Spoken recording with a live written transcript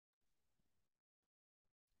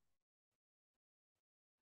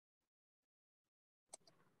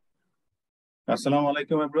Assalamu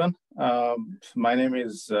alaikum, everyone. My name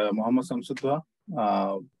is Muhammad Samsudwa.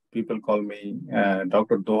 People call me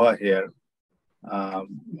Dr. Doha here.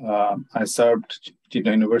 I served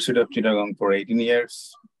University of Chittagong for 18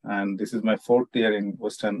 years, and this is my fourth year in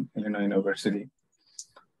Western Illinois University.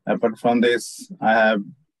 Apart from this, I have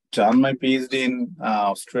done my PhD in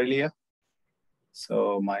Australia.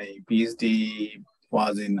 So my PhD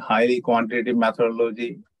was in highly quantitative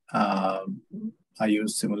methodology. I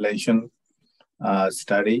used simulation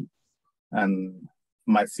study, and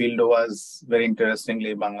my field was very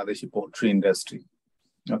interestingly Bangladeshi poultry industry.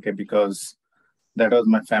 Okay, because that was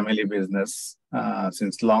my family business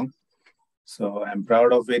since long. So I'm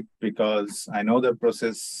proud of it because I know the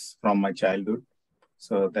process from my childhood.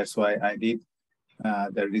 So that's why I did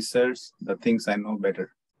the research, the things I know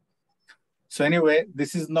better. So anyway,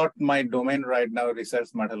 this is not my domain right now, research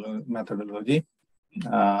methodology.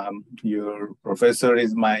 Your professor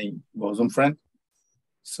is my bosom friend.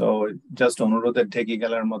 So just অনুরোধের ঠেকি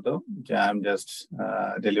গেলার মতো যে I'm just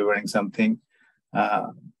delivering something.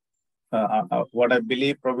 What I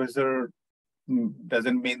believe professor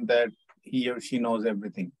doesn't mean that he or she knows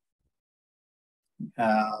everything.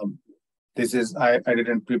 This is, I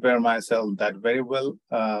didn't prepare myself that very well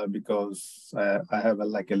because I have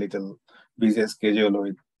like a little busy schedule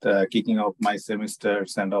with kicking off my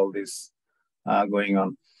semesters and all this going on.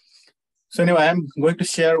 So anyway, I'm going to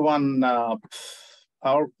share one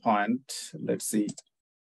PowerPoint. Let's see.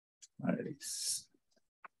 There it is.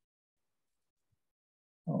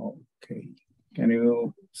 Okay. Can you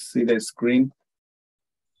see the screen?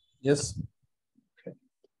 Yes. Okay.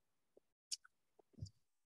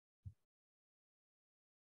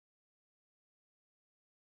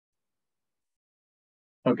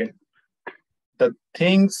 Okay. The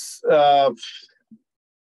things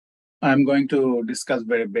I'm going to discuss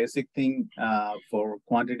very basic thing for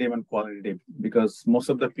quantitative and qualitative, because most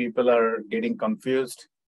of the people are getting confused.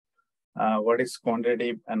 What is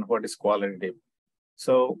quantitative and what is qualitative?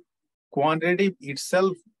 So quantitative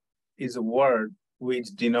itself is a word which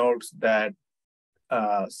denotes that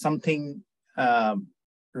something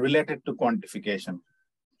related to quantification,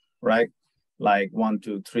 right? Like 1,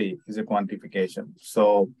 2, 3 is a quantification.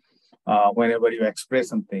 So whenever you express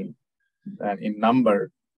something that in number,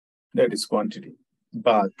 that is quantity.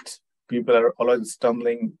 But people are always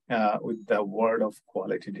stumbling with the word of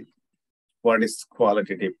qualitative. What is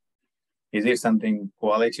qualitative? Is it something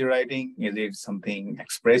quality writing? Is it something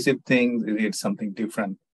expressive things? Is it something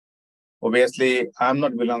different? Obviously, I'm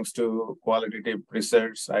not belongs to qualitative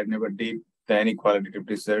research. I never did any qualitative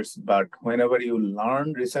research, but whenever you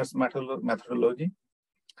learn research methodology,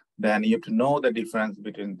 then you have to know the difference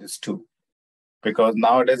between these two. Because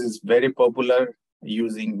nowadays it's very popular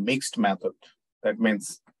using mixed method. That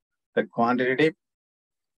means the quantitative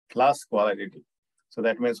plus qualitative. So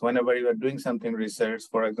that means whenever you are doing something research,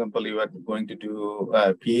 for example, you are going to do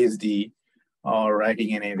a PhD or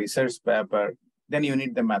writing in a research paper, then you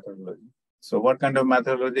need the methodology. So what kind of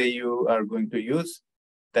methodology you are going to use,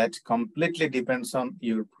 that completely depends on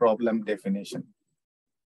your problem definition.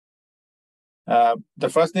 The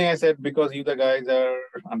first thing I said, because you the guys are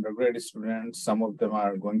undergraduate students, some of them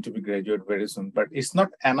are going to be graduate very soon, but it's not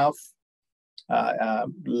enough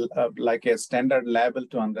like a standard level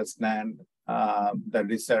to understand the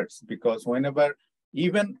research, because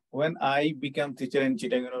even when I became teacher in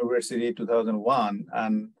Chittagong University 2001,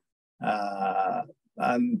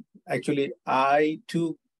 and actually I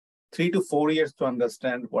took 3 to 4 years to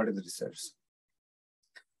understand what is research.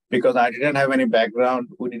 Because I didn't have any background,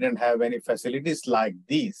 we didn't have any facilities like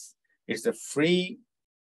this. It's a free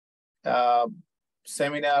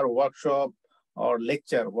seminar, workshop, or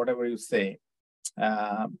lecture, whatever you say.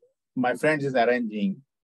 My friend is arranging.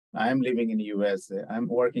 I'm living in the US. I'm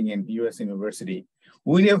working in US University.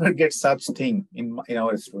 We never get such thing in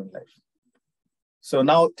our student life. So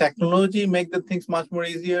now technology make the things much more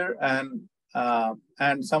easier, and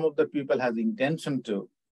some of the people has intention to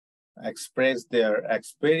express their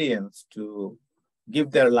experience, to give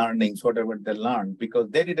their learnings, whatever they learned, because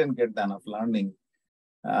they didn't get enough learning.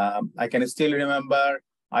 I can still remember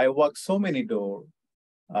I walked so many doors.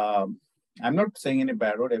 I'm not saying any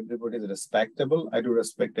bad word, everybody is respectable. I do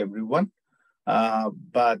respect everyone.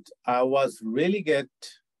 But I was really get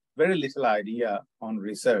very little idea on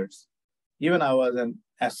research. Even I was an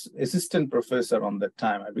assistant professor on that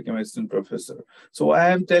time. I became assistant professor. So I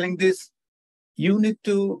am telling this, you need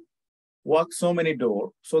to walk so many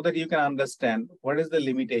doors so that you can understand what is the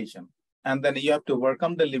limitation. And then you have to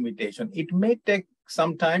overcome the limitation. It may take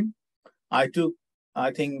some time. I took,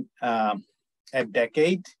 I think, a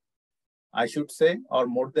decade, I should say, or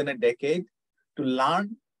more than a decade, to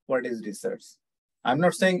learn what is research. I'm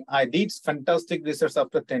not saying I did fantastic research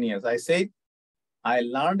after 10 years. I said I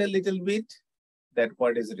learned a little bit that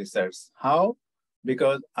what is research. How?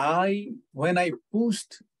 Because when I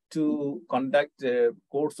pushed to conduct a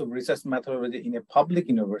course of research methodology in a public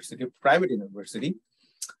university, private university,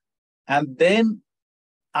 and then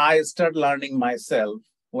I start learning myself.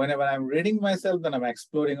 Whenever I'm reading myself, then I'm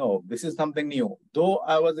exploring, oh, this is something new. Though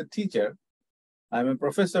I was a teacher, I'm a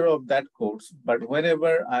professor of that course, but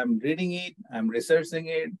whenever I'm reading it, I'm researching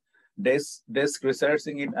it, desk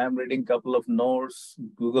researching it, I'm reading a couple of notes,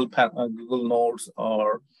 Google Notes,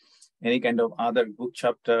 or any kind of other book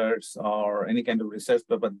chapters or any kind of research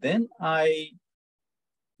paper. Then I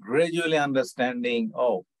gradually understanding,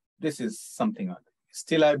 oh, this is something.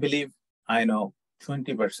 Still, I believe I know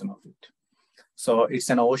 20% of it. So it's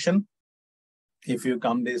an ocean. If you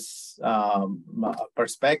come this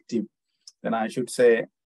perspective, then I should say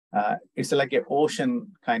it's like an ocean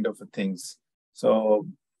kind of things. So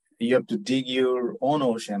you have to dig your own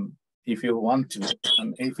ocean if you want to,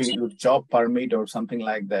 and if your job permit or something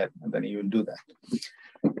like that, and then you will do that.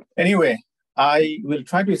 Anyway, I will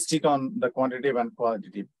try to stick on the quantitative and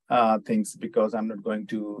qualitative things because I'm not going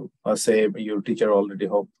to say your teacher already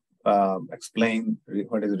explain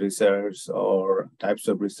what is research or types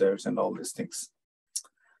of research and all these things.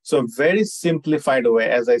 So very simplified way,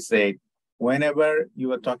 as I said, whenever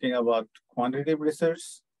you are talking about quantitative research,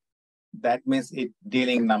 that means it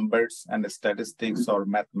dealing numbers and statistics or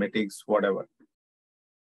mathematics, whatever.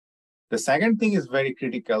 The second thing is very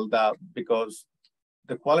critical because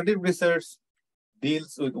the qualitative research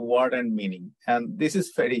deals with word and meaning. And this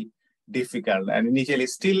is very difficult. And initially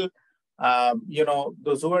still,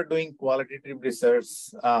 those who are doing qualitative research,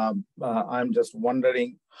 I'm just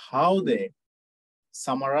wondering how they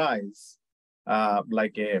summarize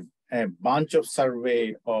like a bunch of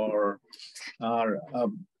survey or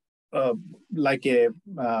like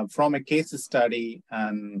from a case study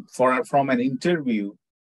and from an interview,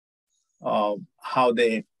 how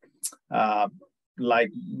they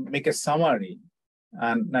like make a summary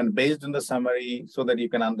and based on the summary so that you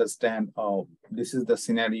can understand, oh, this is the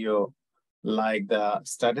scenario, like the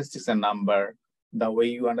statistics and number, the way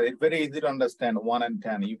you understand, it's very easy to understand 1 and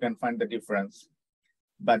 10, you can find the difference.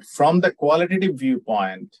 But from the qualitative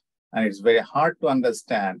viewpoint, and it's very hard to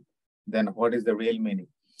understand, then what is the real meaning?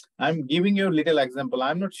 I'm giving you a little example.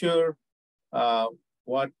 I'm not sure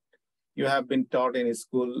what you have been taught in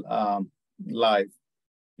school life.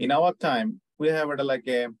 In our time, we have like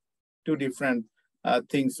two different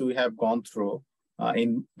things we have gone through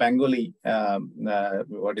in Bengali,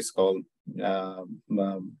 what is called.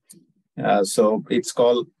 So it's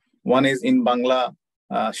called, one is in Bangla,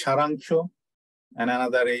 Sharangsho, and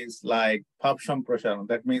another is like Papsham Prasharan.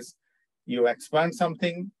 That means you expand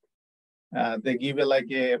something, they give you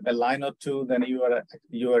like a line or two, then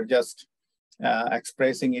you are just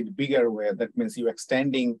expressing it bigger way. That means you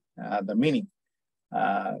extending the meaning.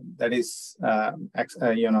 That is,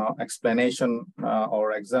 explanation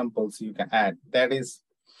or examples you can add. That is,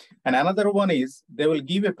 and another one is they will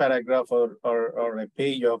give a paragraph or a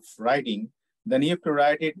page of writing, then you have to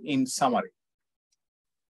write it in summary.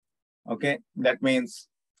 Okay, that means,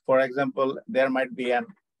 for example, there might be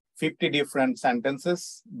 50 different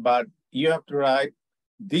sentences, but you have to write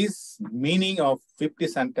this meaning of 50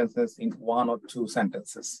 sentences in 1 or 2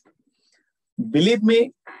 sentences. Believe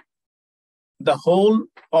me, the whole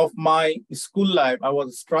of my school life, I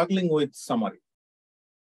was struggling with summary.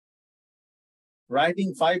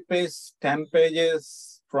 Writing 5 pages, 10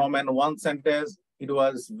 pages from one sentence, it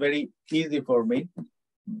was very easy for me.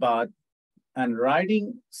 And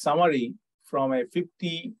writing summary from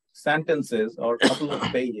 50 sentences or a couple of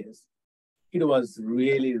pages, it was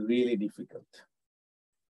really, really difficult.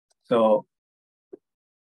 So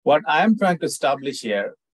what I'm trying to establish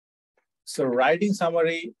here, so writing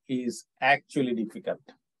summary is actually difficult.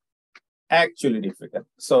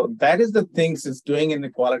 So that is the things it's doing in the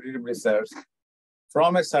qualitative research.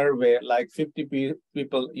 From a survey, like 50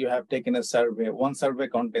 people, you have taken a survey. One survey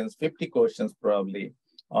contains 50 questions probably,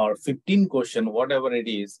 or 15 questions, whatever it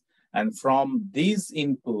is. And from these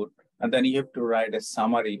input, and then you have to write a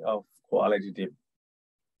summary of qualitative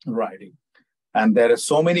writing. And there are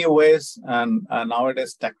so many ways, and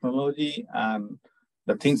nowadays technology and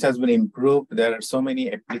the things has been improved. There are so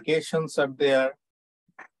many applications out there.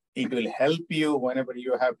 It will help you whenever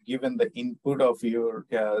you have given the input of your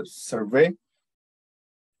survey.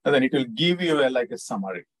 And then it will give you like a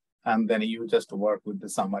summary. And then you just work with the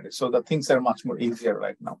summary. So the things are much more easier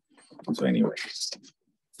right now. So anyway,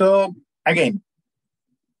 so again,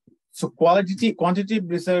 so quantitative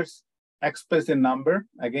research express a number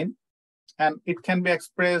again. And it can be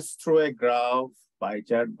expressed through a graph, pie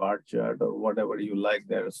chart, bar chart, or whatever you like.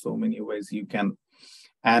 There are so many ways you can.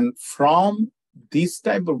 And from this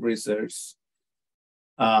type of research,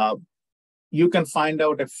 you can find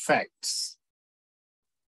out effects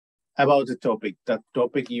about the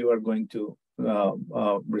topic you are going to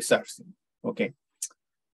research in. Okay.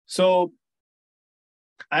 So,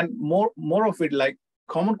 and more of it, like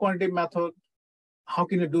common quantitative method, how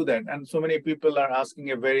can you do that? And so many people are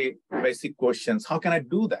asking a very basic questions. How can I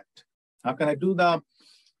do that? How can I do the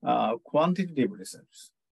quantitative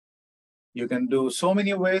research? You can do so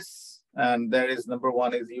many ways. And there is number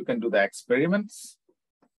one is you can do the experiments.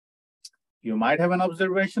 You might have an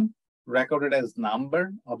observation recorded as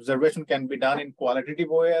number. Observation can be done in qualitative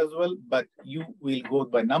way as well, but you will go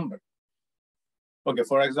by number. Okay,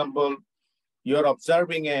 for example, you're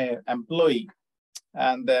observing an employee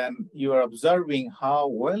and then you are observing how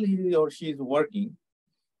well he or she is working.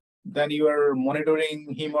 Then you are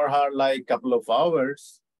monitoring him or her like a couple of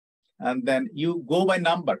hours, and then you go by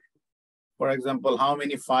number. For example, how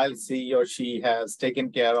many files he or she has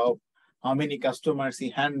taken care of, how many customers he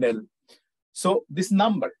handled. So this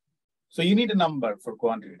number. So you need a number for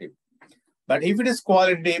quantitative. But if it is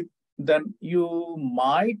qualitative, then you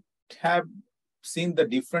might have seen the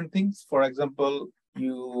different things. For example,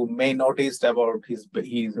 you may notice about his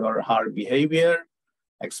or her behavior,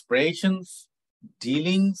 expressions,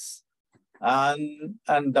 dealings, and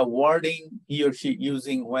the wording he or she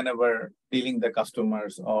using whenever dealing the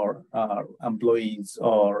customers or employees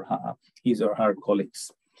or his or her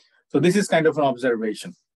colleagues. So this is kind of an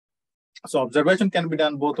observation. So observation can be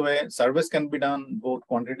done both ways. Surveys can be done both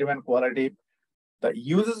quantitative and qualitative. The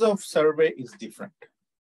uses of survey is different.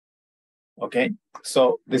 Okay,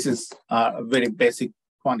 so this is a very basic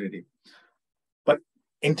quantitative. But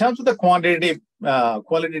in terms of the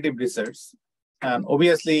qualitative research, and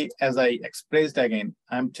obviously, as I expressed again,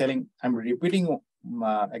 I'm repeating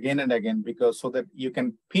again and again because so that you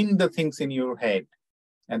can pin the things in your head.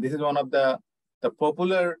 And this is one of the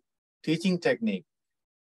popular teaching technique.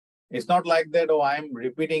 It's not like that, oh, I'm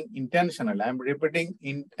repeating intentionally. I'm repeating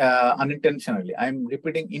unintentionally. I'm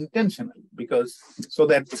repeating intentionally because so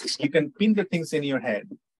that you can pin the things in your head.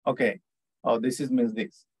 Okay, oh, this means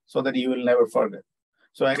this, so that you will never forget.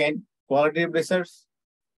 So again, qualitative research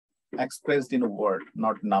expressed in a word,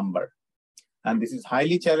 not number. And this is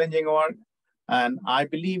highly challenging work. And I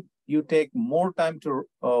believe you take more time to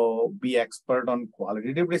be expert on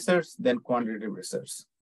qualitative research than quantitative research.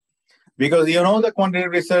 Because you know the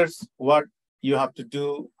quantitative research, what you have to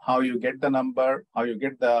do, how you get the number, how you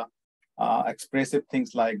get the expressive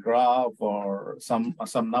things like graph or some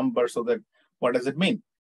number, so that what does it mean?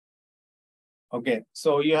 Okay,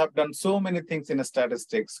 so you have done so many things in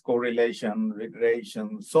statistics, correlation,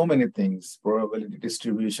 regression, so many things, probability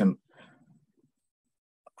distribution.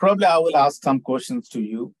 Probably I will ask some questions to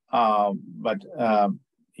you, but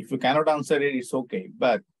if you cannot answer it, it's okay.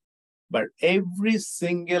 But every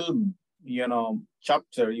single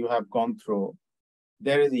chapter you have gone through,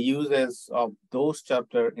 there is the uses of those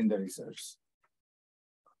chapters in the research.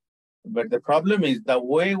 But the problem is the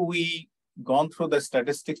way we gone through the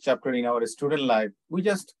statistics chapter in our student life, we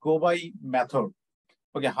just go by method.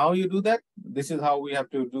 Okay, how you do that? This is how we have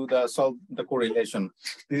to do solve the correlation.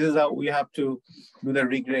 This is how we have to do the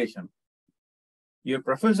regression. Your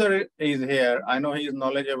professor is here. I know he is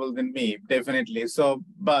knowledgeable than me, definitely. So,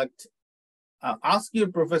 but ask your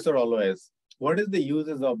professor always, what is the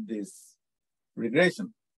uses of this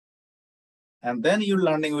regression? And then your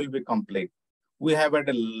learning will be complete. We have had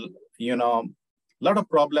a lot of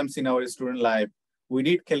problems in our student life. We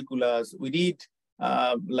did calculus, we did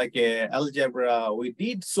like algebra, we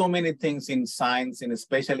did so many things in science, and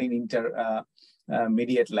especially in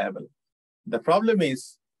intermediate level. The problem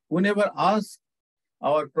is we never ask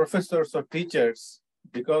our professors or teachers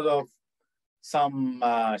because of some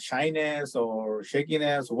shyness or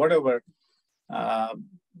shakiness, whatever,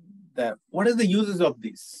 what is the uses of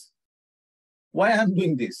this? Why I'm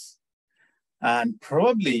doing this? And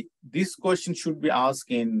probably this question should be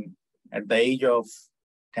asked at the age of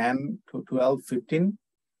 10 to 12, 15,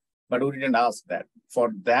 but we didn't ask that.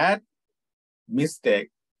 For that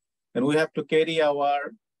mistake, then we have to carry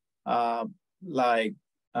our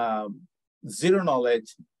zero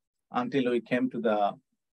knowledge until we came to the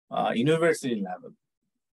university level.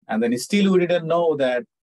 And then still we didn't know that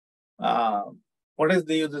what is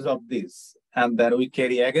the uses of this? And then we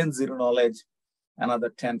carry again zero knowledge another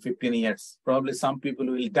 10, 15 years. Probably some people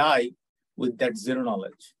will die with that zero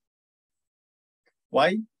knowledge.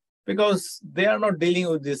 Why? Because they are not dealing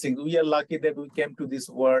with these things. We are lucky that we came to this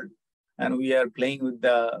world and we are playing with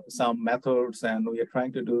some methods, and we are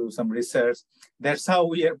trying to do some research. That's how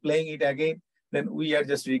we are playing it again. Then we are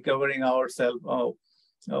just recovering ourselves. Oh,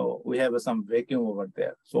 we have some vacuum over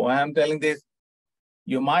there. So I am telling this,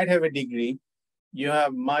 you might have a degree,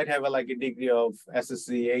 might have like a degree of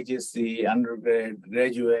SSC, HSC, undergrad,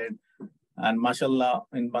 graduate, and mashallah,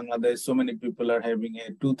 in Bangladesh, so many people are having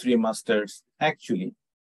a 2-3 masters. Actually,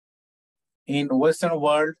 in Western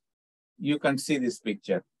world, you can see this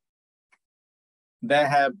picture. They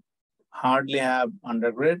hardly have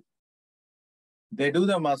undergrad. They do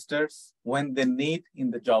the masters when they need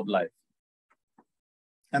in the job life.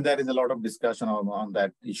 And there is a lot of discussion on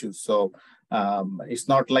that issue. So it's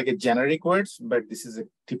not like a generic words, but this is a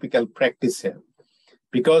typical practice here.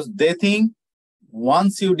 Because they think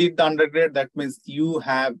once you did the undergrad, that means you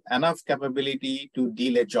have enough capability to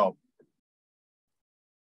deal a job.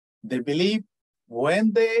 They believe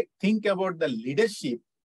when they think about the leadership,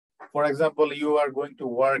 for example, you are going to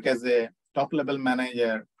work as a top level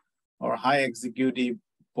manager or high executive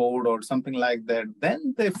board or something like that,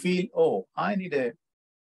 then they feel, oh, I need a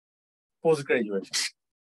post-graduation.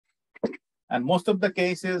 And most of the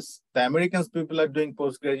cases, the Americans people are doing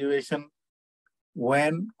post-graduation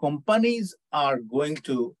when companies are going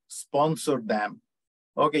to sponsor them.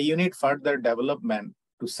 Okay, you need further development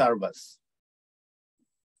to serve us.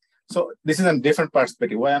 So this is a different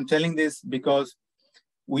perspective. Why I'm telling this, because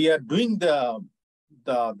we are doing the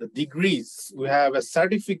degrees. We have a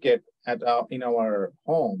certificate in our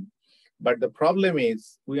home, but the problem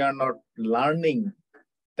is we are not learning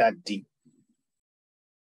that deep.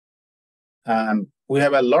 And we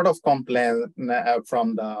have a lot of complaints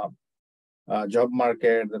from the job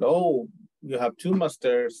market that, oh, you have 2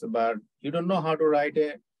 masters, but you don't know how to write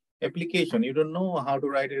an application. You don't know how to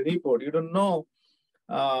write a report. You don't know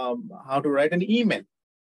how to write an email.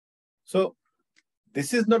 So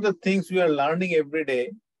this is not the things we are learning every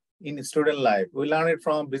day in student life. We learn it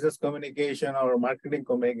from business communication or marketing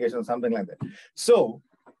communication, something like that. So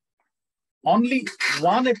only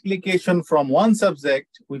one application from one subject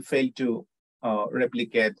we fail to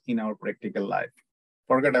replicate in our practical life.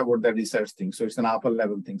 Forget about the research thing. So it's an upper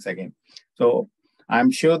level things again. So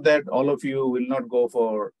I'm sure that all of you will not go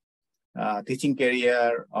for teaching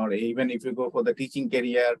career, or even if you go for the teaching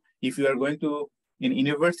career, if you are going to in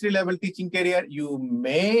university level teaching career, you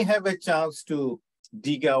may have a chance to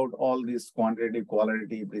dig out all this quantitative,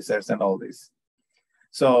 qualitative research and all this.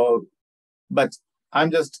 So, but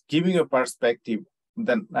I'm just giving you a perspective.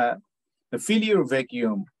 Then fill your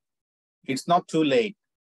vacuum. It's not too late.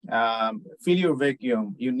 Fill your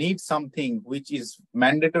vacuum. You need something which is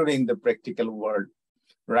mandatory in the practical world.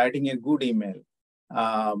 Writing a good email,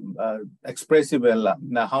 expressible,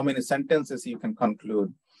 how many sentences you can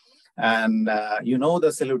conclude, and you know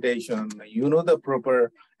the salutation, you know the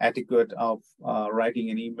proper etiquette of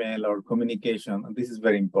writing an email or communication. This is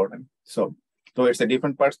very important. So it's a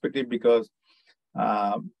different perspective, because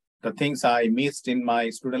the things I missed in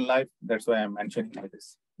my student life, that's why I'm mentioning like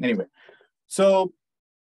this. Anyway, so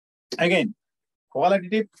again,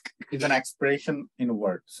 qualitative is an expression in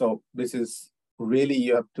words. So this is really,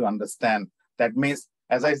 you have to understand. That means,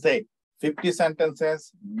 as I say, 50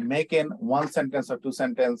 sentences, make in 1 sentence or 2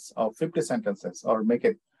 sentences, or 50 sentences, or make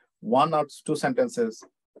it 1 or 2 sentences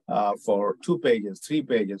for 2 pages, 3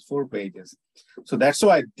 pages, 4 pages. So that's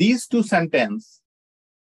why these 2 sentences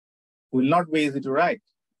will not be easy to write.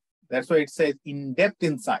 That's why it says in-depth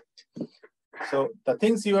insight. So the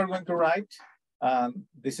things you are going to write,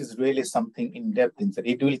 this is really something in-depth insight.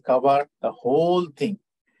 It will cover the whole thing.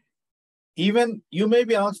 Even you may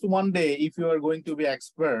be asked one day if you are going to be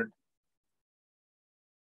expert,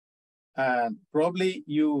 and probably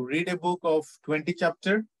you read a book of 20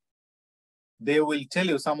 chapters, they will tell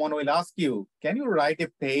you, someone will ask you, can you write a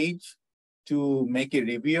page to make a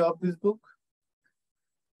review of this book?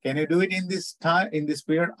 Can you do it in this time, in this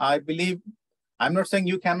period? I believe, I'm not saying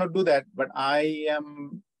you cannot do that, but I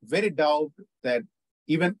am very doubt that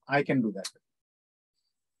even I can do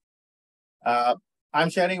that. I'm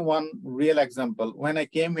sharing one real example. When I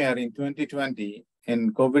came here in 2020,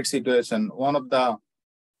 in COVID situation, one of the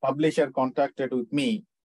publisher contacted with me,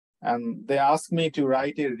 and they asked me to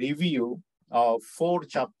write a review of 4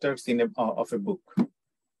 chapters of a book.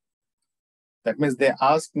 That means they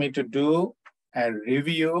asked me to do a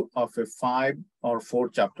review of a 5 or 4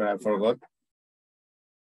 chapter, I forgot.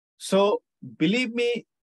 So believe me,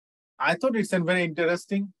 I thought it's very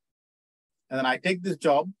interesting. And then I take this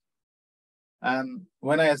job. And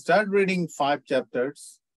when I start reading 5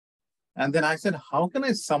 chapters, and then I said, how can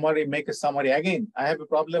I make a summary? Again, I have a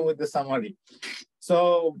problem with the summary.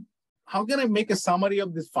 So how can I make a summary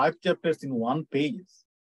of these 5 chapters in 1 page?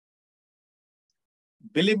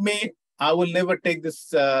 Believe me, I will never take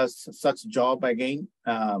this such job again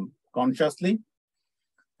consciously.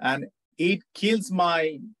 And it kills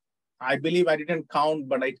my, I believe I didn't count,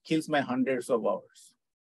 but it kills my hundreds of hours.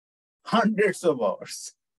 Hundreds of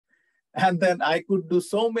hours. And then I could do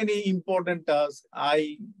so many important tasks.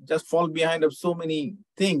 I just fall behind of so many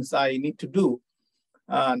things I need to do.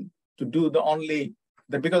 To do the only,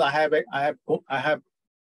 because I have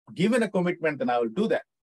given a commitment, then I will do that.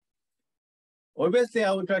 Obviously,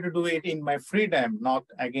 I will try to do it in my free time, not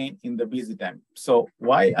again in the busy time. So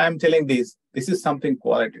why I'm telling this is something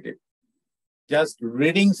qualitative. Just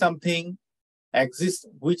reading something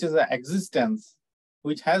which is an existence,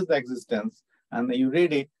 which has the existence, and then you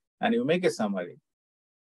read it and you make a summary.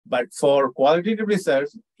 But for qualitative research,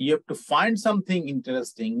 you have to find something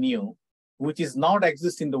interesting, new, which is not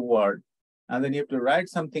exist in the world, and then you have to write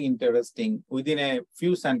something interesting within a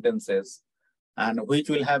few sentences, and which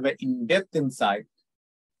will have an in-depth insight,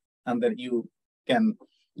 and then you can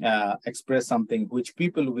express something which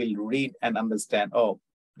people will read and understand, oh,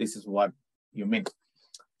 this is what you mean.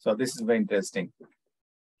 So this is very interesting.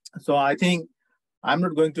 So I think I'm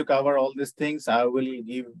not going to cover all these things. I will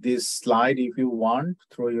give this slide if you want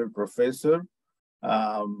through your professor.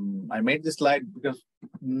 I made this slide because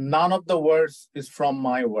none of the words is from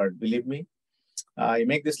my word, believe me. I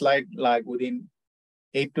make this slide like within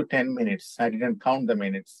 8 to 10 minutes. I didn't count the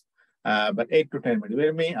minutes, but 8 to 10 minutes.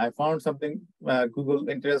 With me, I found something Google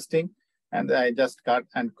interesting, and I just cut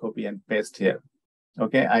and copy and paste here.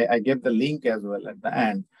 Okay, I gave the link as well at the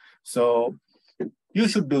end. So you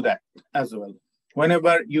should do that as well.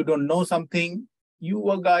 Whenever you don't know something,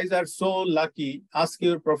 you guys are so lucky. Ask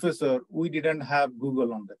your professor. We didn't have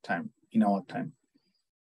Google on that time, in our time.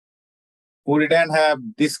 We didn't have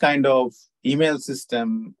this kind of email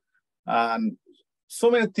system and so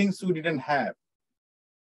many things we didn't have.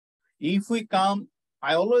 If we come,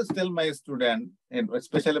 I always tell my student, and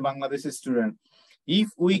especially Bangladeshi student, if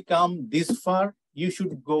we come this far, you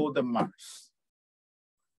should go the Mars.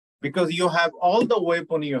 Because you have all the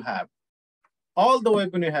weapon you have. All the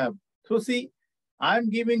weapon you have. So see, I'm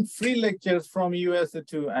giving free lectures from USA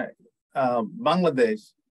to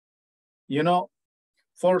Bangladesh. You know,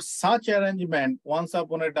 for such arrangement, once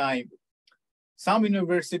upon a time, some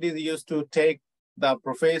universities used to take the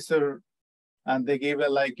professor and they gave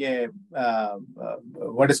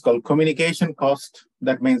what is called communication cost.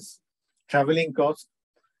 That means traveling cost.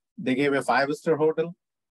 They gave a 5-star hotel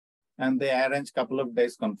and they arranged a couple of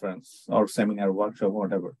days conference or seminar, workshop,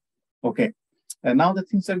 whatever. Okay. And now the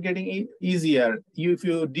things are getting easier. If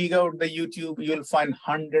you dig out the YouTube, you'll find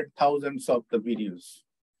hundreds, thousands of the videos.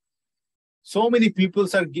 So many people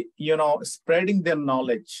are, spreading their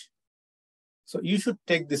knowledge. So you should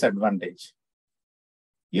take this advantage.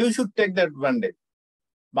 You should take the advantage.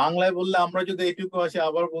 বাংলায় বললে আমরা যদি এইটুকু আসি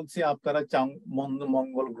আবার বলছি আপনারা চান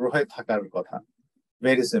মঙ্গল গ্রহে থাকার কথা.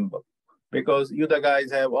 Very simple. Because you the guys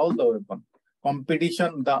have all the weapon.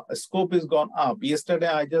 Competition, the scope is gone up.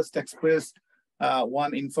 Yesterday, I just expressed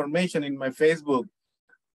one information in my Facebook.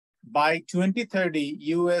 By 2030,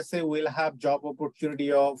 USA will have job opportunity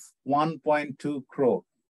of 1.2 crore.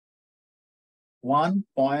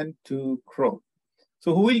 1.2 crore. So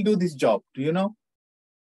who will do this job? Do you know?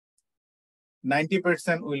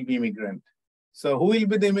 90% will be immigrant. So who will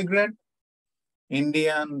be the immigrant?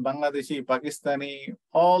 Indian, Bangladeshi, Pakistani,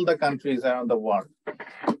 all the countries around the world.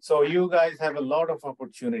 So you guys have a lot of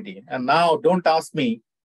opportunity. And now don't ask me,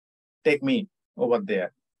 take me over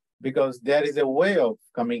there. Because there is a way of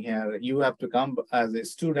coming here. You have to come as a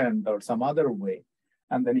student or some other way,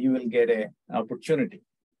 and then you will get an opportunity.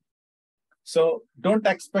 So don't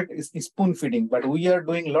expect spoon feeding, but we are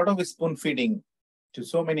doing a lot of spoon feeding to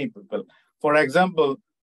so many people. For example,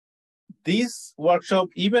 this workshop,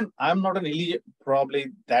 even I'm not probably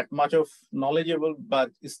that much of knowledgeable, but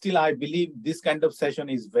still I believe this kind of session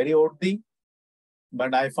is very worthy,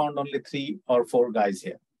 but I found only 3 or 4 guys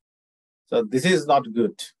here. So this is not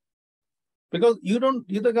good. Because you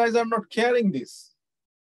the guys are not caring this.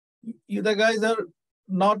 You the guys are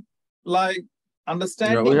not like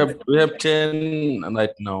understanding. Yeah, we have 10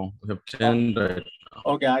 right now. We have 10 right now.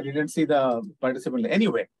 Okay, I didn't see the participant.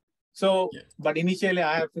 Anyway, so, yeah. But initially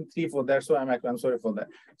I have 3, 4 there, so I'm sorry for that.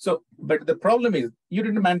 So, but the problem is you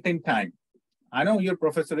didn't maintain time. I know your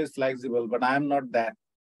professor is flexible, but I'm not that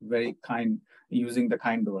very kind, using the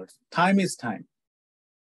kind words. Time is time.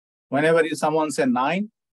 Whenever someone say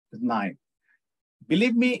 9, it's 9.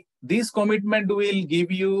 Believe me, this commitment will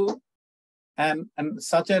give you and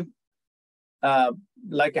such a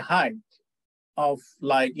like a height of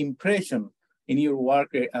like impression in your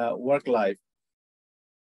work life.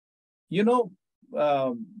 You know,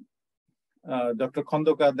 Dr.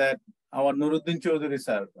 Khandoka, that our Nuruddin Chaudhary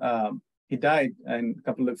sir, he died a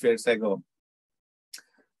couple of years ago.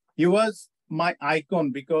 He was my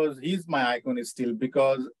icon because he's my icon still,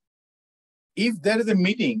 because if there is a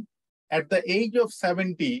meeting at the age of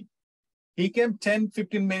 70, he came 10,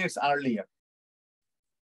 15 minutes earlier.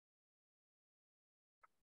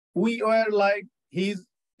 We were like his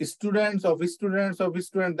students of his students of his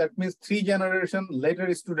students, that means 3 generations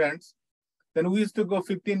later students, then we used to go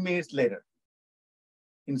 15 minutes later.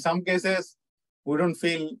 In some cases, we don't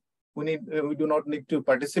feel we do not need to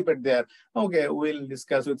participate there. Okay, we'll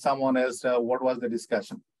discuss with someone else what was the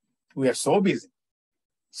discussion. We are so busy.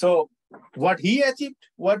 So what he achieved,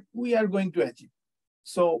 what we are going to achieve.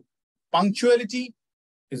 So punctuality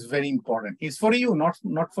is very important. It's for you,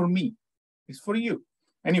 not for me. It's for you.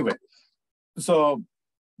 Anyway, so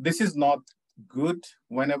this is not good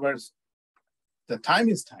whenever the time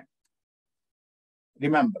is time.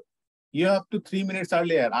 Remember, you have to 3 minutes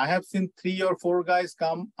earlier. I have seen 3 or 4 guys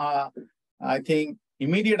come, I think,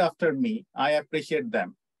 immediate after me. I appreciate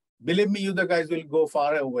them. Believe me, you the guys will go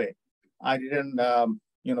far away. I didn't,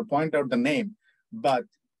 point out the name, but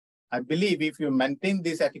I believe if you maintain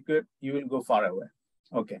this etiquette, you will go far away.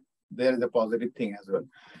 Okay, there is a positive thing as well.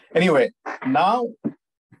 Anyway, now,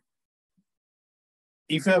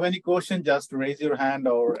 if you have any question, just raise your hand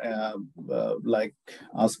or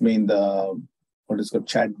ask me in the what is called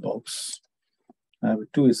chat box. I have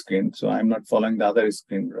 2 screens, so I'm not following the other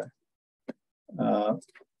screen, right?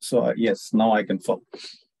 Yes, now I can follow.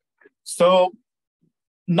 So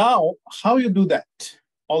now, how you do that?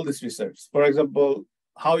 All this research. For example,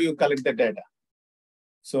 how you collect the data.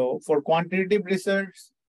 So for quantitative research,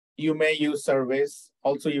 you may use surveys.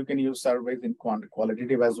 Also, you can use surveys in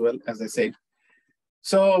qualitative as well, as I said.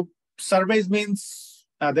 So surveys means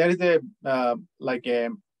there is a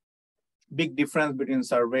big difference between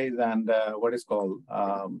surveys and what is called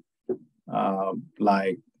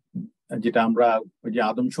like যেটা আমরা ওই যে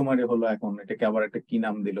আদমশুমারি হলো এখন এটাকে আবার একটা কি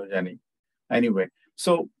নাম দিল জানি. Anyway,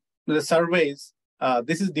 so the surveys,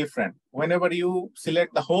 this is different. Whenever you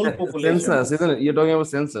select the whole population. Census, isn't it? You're talking about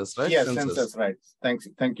census, right? Yes, census, right.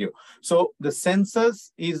 Thank you. So the census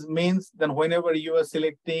means then whenever you are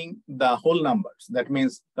selecting the whole numbers, that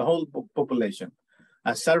means the whole population.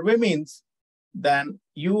 A survey means then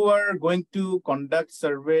you are going to conduct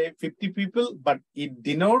survey 50 people, but it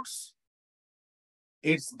denotes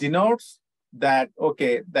that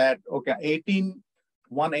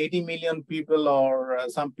 180 million people or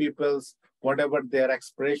some people's, whatever their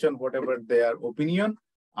expression, whatever their opinion,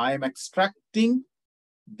 I am extracting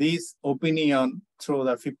this opinion through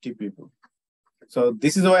the 50 people. So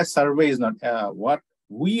this is why survey is not what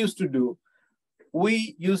we used to do. We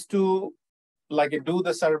used to do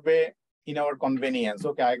the survey in our convenience.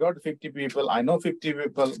 Okay, I got 50 people, I know 50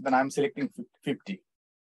 people, then I'm selecting 50.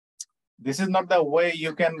 This is not the way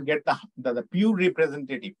you can get the pure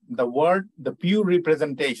representative, the pure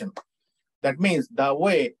representation. That means the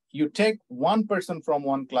way you take one person from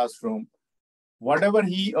one classroom, whatever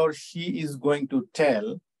he or she is going to tell,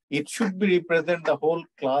 it should be represent the whole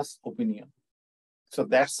class opinion. So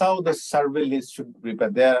that's how the survey list should be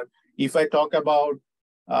prepared. If I talk about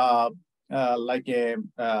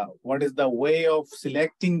what is the way of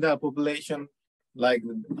selecting the population, like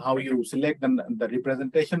how you select the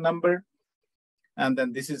representation number, and then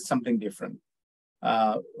this is something different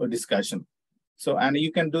discussion. So, and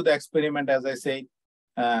you can do the experiment, as I say,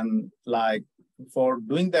 and like for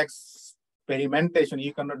doing the experimentation,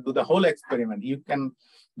 you cannot do the whole experiment. You can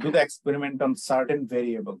do the experiment on certain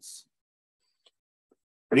variables.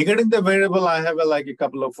 Regarding the variable, I have a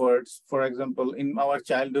couple of words. For example, in our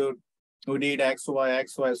childhood, we did X,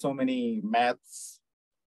 Y, so many maths.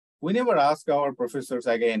 We never ask our professors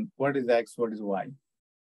again, what is X, what is Y?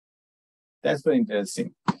 That's very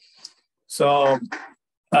interesting. So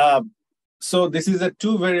this is a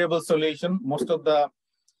 2 variable solution. Most of the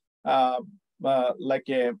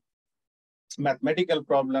mathematical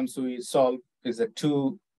problems we solve is a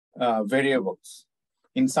 2 variables.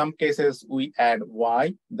 In some cases, we add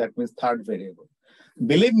Y, that means 3rd variable.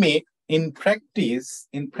 Believe me, in practice,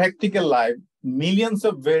 in practical life, millions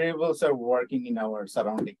of variables are working in our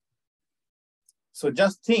surrounding. So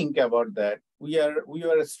just think about that. We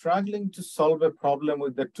are struggling to solve a problem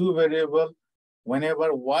with the 2 variable.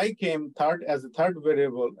 Whenever Y came as a 3rd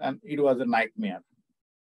variable, and it was a nightmare.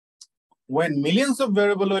 When millions of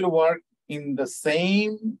variables will work in the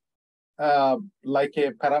same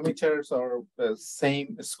parameters or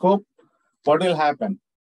same scope, what will happen?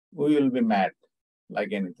 We will be mad,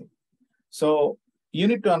 like anything. So you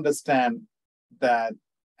need to understand that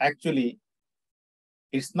actually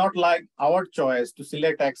It's not like our choice to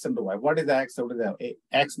select X and Y. What is X? What is the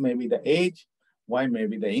X may be the age, Y may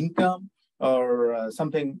be the income, or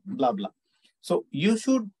something, blah, blah. So you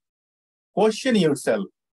should question yourself.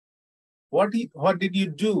 What did you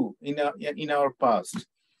do in our past?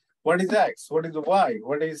 What is X? What is Y?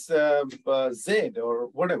 What is Z or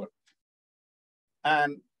whatever?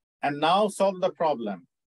 And now solve the problem.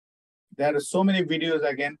 There are so many videos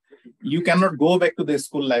again. You cannot go back to the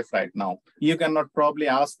school life right now. You cannot probably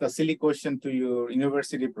ask the silly question to your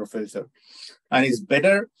university professor. And it's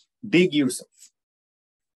better dig yourself.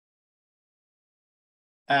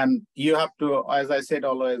 And you have to, as I said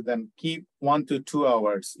always, then keep 1 to 2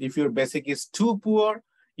 hours. If your basic is too poor,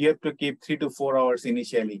 you have to keep 3 to 4 hours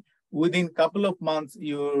initially. Within a couple of months,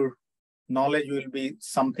 your knowledge will be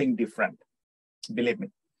something different. Believe me.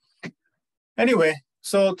 Anyway,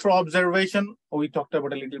 so through observation, we talked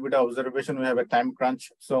about a little bit of observation. We have a time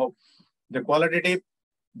crunch. So the qualitative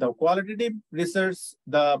research,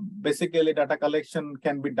 the basically data collection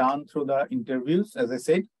can be done through the interviews, as I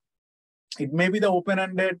said. It may be the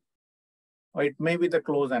open-ended or it may be the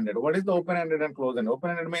close-ended. What is the open-ended and close-ended?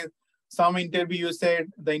 Open-ended means some interview you said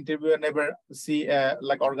the interviewer never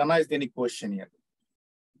organized any question yet.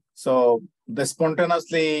 So the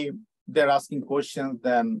spontaneously they're asking questions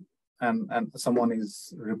then and someone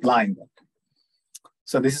is replying that.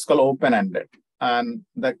 So this is called open-ended. And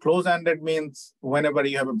the close-ended means whenever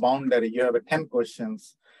you have a boundary, you have 10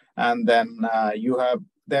 questions, and then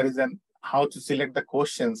there is an how to select the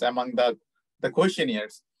questions among the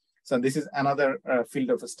questionnaires. So this is another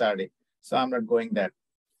field of study. So I'm not going there.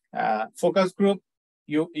 Focus group,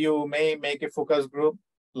 you may make a focus group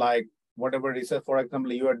like whatever research, for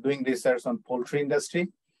example, you are doing research on poultry industry.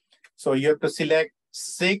 So you have to select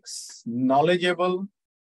 6 knowledgeable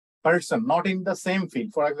person, not in the same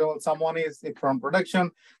field. For example, someone is from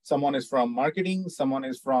production, someone is from marketing, someone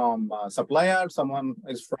is from supplier, someone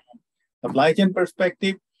is from supply chain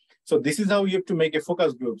perspective. So this is how you have to make a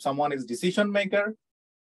focus group. Someone is decision maker,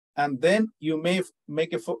 and then you may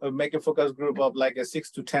make a focus group of like a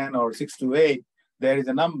 6 to 10 or 6 to 8. There is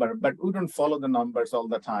a number, but we don't follow the numbers all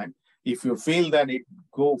the time. If you feel that it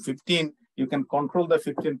go 15, you can control the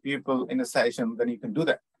 15 people in a session, then you can do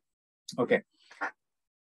that. Okay.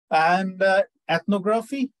 And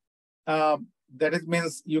ethnography, that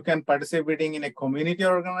means you can participating in a community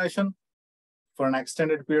organization for an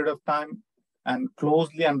extended period of time and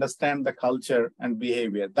closely understand the culture and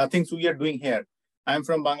behavior. The things we are doing here. I'm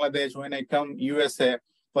from Bangladesh. When I come USA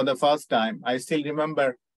for the first time, I still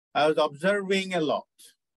remember I was observing a lot,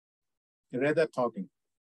 rather talking.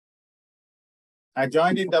 I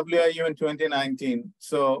joined in WIU in 2019.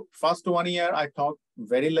 So first 1 year, I talked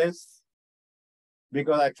very less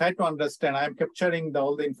because I tried to understand. I'm capturing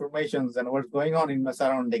all the information and what's going on in my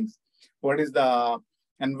surroundings. What is the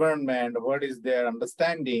environment? What is their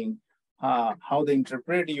understanding? How they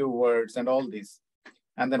interpret your words and all this.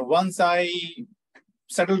 And then once I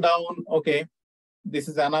settle down, okay, this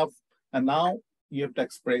is enough. And now you have to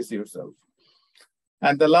express yourself.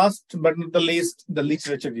 And the last but not the least, the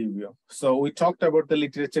literature review. So we talked about the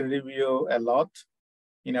literature review a lot.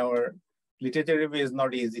 In our literature review is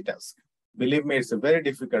not easy task. Believe me, it's a very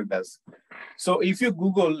difficult task. So if you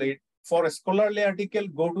Google it, for a scholarly article,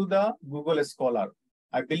 go to the Google Scholar.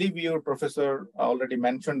 I believe your professor already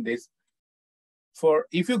mentioned this. For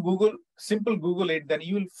if you simple Google it, then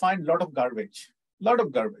you will find a lot of garbage.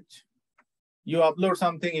 You upload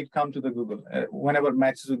something, it comes to the Google. Whenever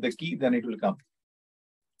matches with the key, then it will come.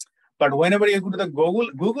 But whenever you go to the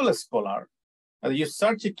Google Scholar, you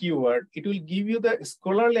search a keyword, it will give you the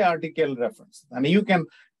scholarly article reference, and you can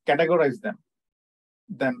categorize them.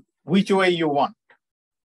 Then which way you want,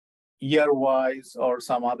 year-wise or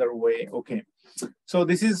some other way. Okay. So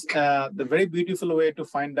this is the very beautiful way to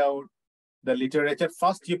find out the literature.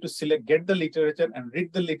 First, you have to get the literature and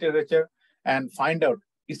read the literature and find out.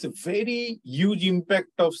 It's a very huge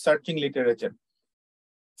impact of searching literature.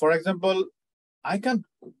 For example, I can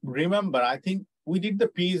remember, I think we did the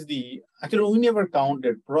PhD. Actually, we never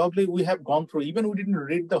counted. Probably we have gone through, even we didn't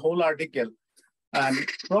read the whole article. And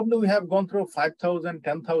probably we have gone through 5,000,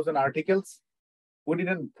 10,000 articles. We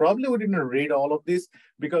didn't read all of this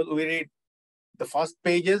because we read the first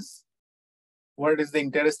pages, what is the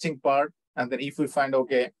interesting part. And then if we find,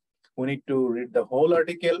 okay, we need to read the whole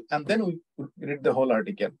article, and then we read the whole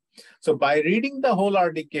article. So by reading the whole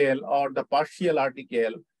article or the partial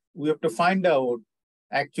article, we have to find out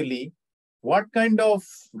actually what kind of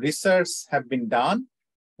research have been done,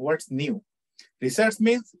 what's new. Research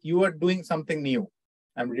means you are doing something new.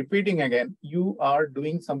 I'm repeating again, you are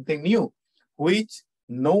doing something new, which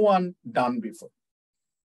no one done before.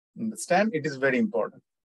 Understand? It is very important.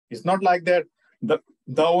 It's not like that.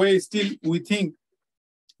 The way still we think,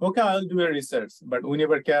 okay, I'll do a research, but we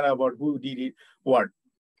never care about who did it, what.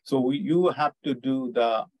 So you have to do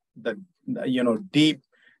the deep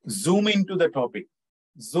zoom into the topic,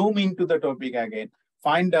 again,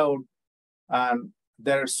 find out. And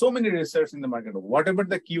there are so many research in the market. Whatever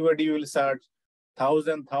the keyword you will search,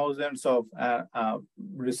 thousands of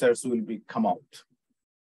research will be come out.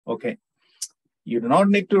 Okay, you do not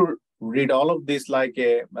need to read all of this like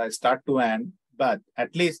a start to end, but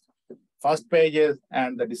at least first pages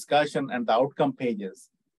and the discussion and the outcome pages,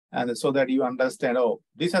 and so that you understand, oh,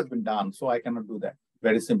 this has been done, so I cannot do that.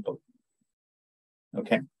 Very simple.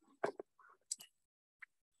 Okay.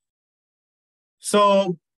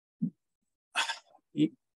 So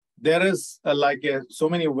there is so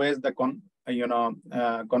many ways the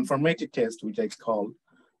conformity test, which I call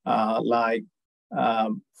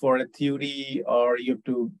for a theory, or you have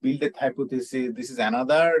to build a hypothesis. This is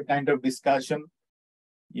another kind of discussion.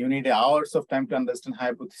 You need hours of time to understand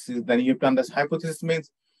hypothesis. Then you have to understand hypothesis means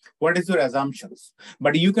what is your assumptions,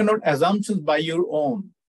 but you cannot assumptions by your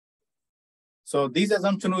own. So these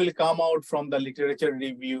assumptions will come out from the literature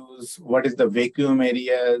reviews. What is the vacuum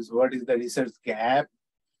areas? What is the research gap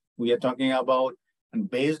we are talking about? And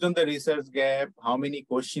based on the research gap, how many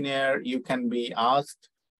questionnaire you can be asked,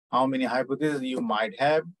 how many hypotheses you might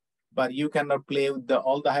have, but you cannot play with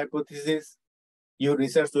all the hypotheses. Your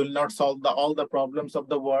research will not solve all the problems of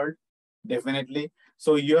the world, definitely.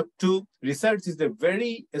 So you have to, research is a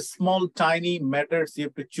very small, tiny matters you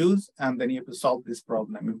have to choose, and then you have to solve this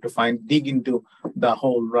problem. You have to dig into the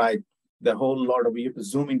whole, the whole lot of, you have to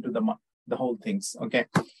zoom into the whole things, okay?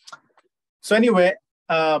 So anyway,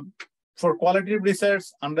 for qualitative research,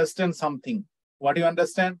 understand something. What do you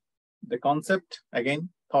understand? The concept, again,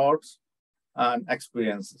 thoughts and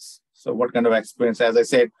experiences. So what kind of experience? As I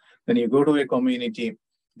said, then you go to a community,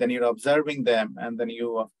 then you're observing them, and then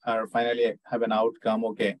you are finally have an outcome.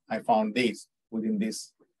 Okay, I found this within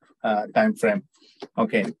this time frame.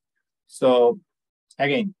 Okay, so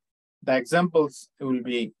again, the examples will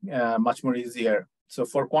be much more easier. So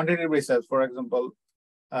for quantitative research, for example,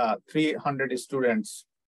 300 students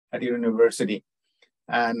at your university,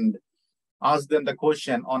 and ask them the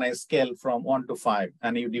question on a scale from 1 to 5,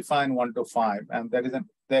 and you define 1 to 5, and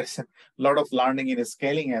there's a lot of learning in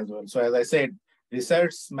scaling as well. So as I said,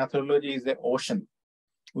 research methodology is the ocean.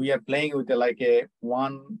 We are playing with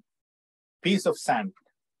one piece of sand.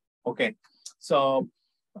 Okay, so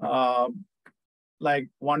like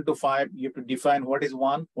 1 to 5, you have to define what is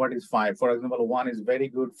 1, what is 5. For example, 1 is very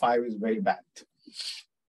good, 5 is very bad.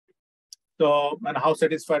 So, and how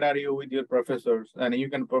satisfied are you with your professors? And you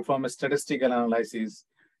can perform a statistical analysis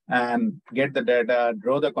and get the data,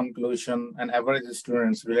 draw the conclusion, and average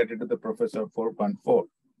students related to the professor 4.4.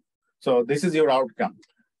 So this is your outcome.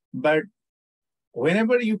 But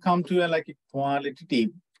whenever you come to a qualitative,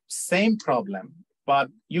 same problem, but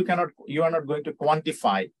you are not going to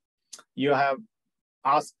quantify. You have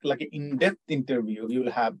asked like an in-depth interview. You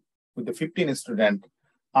will have with the 15 students,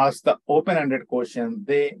 ask the open-ended question.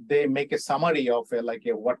 They make a summary of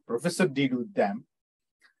what professor did with them.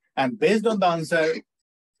 And based on the answer,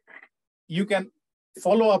 you can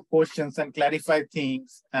follow up questions and clarify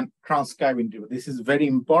things and transcribe into it. This is very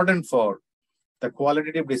important for the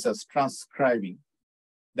qualitative research, transcribing.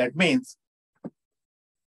 That means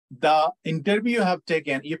the interview you have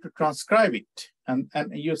taken, you have to transcribe it. And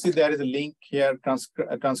you see there is a link here,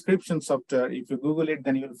 transcription software. If you Google it,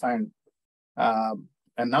 then you'll find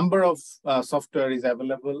a number of software is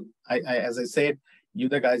available. As I said, you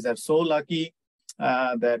the guys are so lucky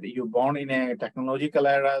that you're born in a technological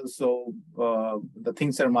era, so the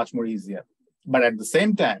things are much more easier. But at the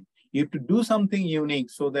same time, you have to do something unique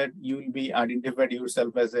so that you will be identified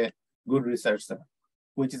yourself as a good researcher,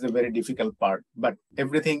 which is a very difficult part. But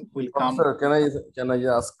everything will come. Sir, can I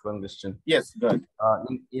ask one question? Yes, go ahead.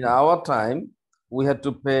 In our time, we had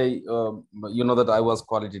to pay. You know that I was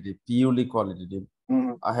qualitative, purely qualitative.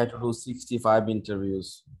 Mm-hmm. I had to do 65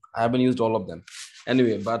 interviews. I haven't used all of them.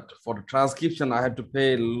 Anyway, but for the transcription, I had to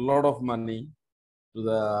pay a lot of money to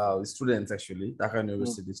the students, actually, Dhaka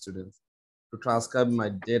University students, to transcribe my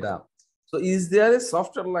data. So is there a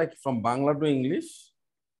software like from Bangla to English?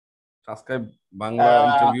 Transcribe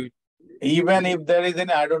Bangla interview? Even if there is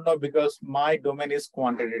any, I don't know, because my domain is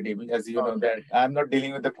quantitative, as you know that. I'm not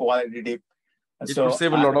dealing with the qualitative. It could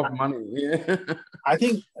save a lot of money. I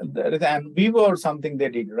think there is an Vivo or something they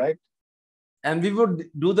did, right? And we would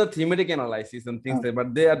do the thematic analysis and things like that,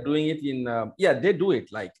 but they are doing it in, they do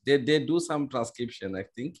it. Like they do some transcription, I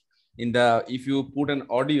think. If you put an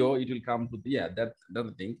audio, it will come to that's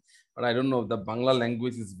the thing. But I don't know, the Bangla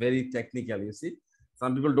language is very technical, you see.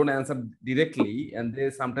 some people don't answer directly, and they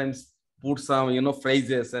sometimes put some,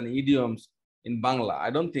 phrases and idioms in Bangla. I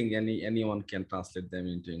don't think anyone can translate them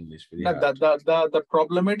into English. Very Now, hard. the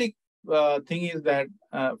problematic thing is that,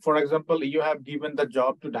 for example, you have given the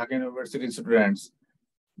job to Dhaka University students.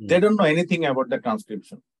 They don't know anything about the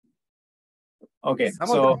transcription. Okay, some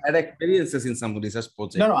of them had experiences in some research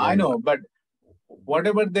project. No, I know, but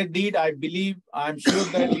whatever they did, I'm sure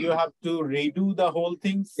that you have to redo the whole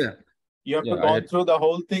things. Yeah. You have to go through the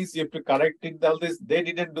whole things. You have to correct it. All this. They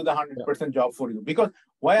didn't do the 100% job for you. Because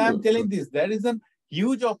why I'm telling this, there is a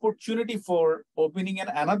huge opportunity for opening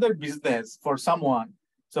another business for someone.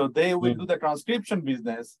 So they will do the transcription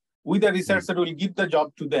business. With the researcher, will give the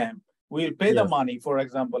job to them. We'll pay the money. For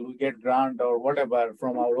example, we get grant or whatever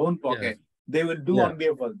from our own pocket. They will do on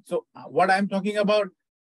behalf of. So what I'm talking about,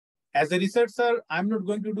 as a researcher, I'm not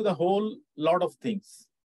going to do the whole lot of things.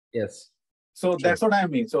 Yes. So that's what I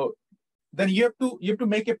mean. So then you have to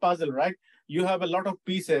make a puzzle, right? You have a lot of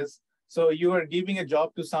pieces. So you are giving a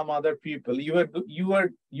job to some other people. You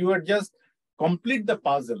are just complete the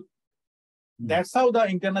puzzle. That's how the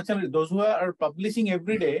international, those who are publishing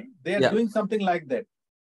every day, they are doing something like that.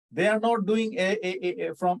 They are not doing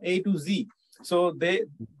from A to Z. So they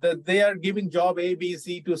are giving job A, B,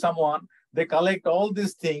 C to someone. They collect all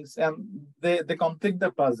these things and they complete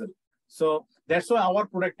the puzzle. So that's why our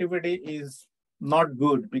productivity is not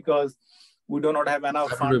good, because we do not have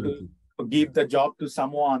enough fund to give the job to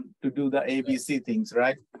someone to do the ABC things,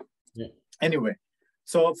 right? Yeah. Anyway,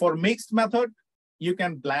 so for mixed method, you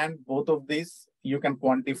can blend both of these. You can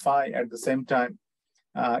quantify at the same time.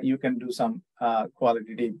 You can do some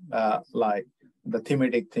qualitative, like the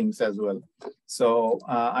thematic things as well. So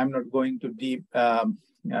I'm not going too deep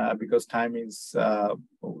because time is,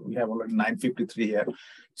 we have already 9:53 here.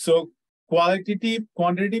 So quantitative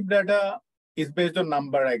data is based on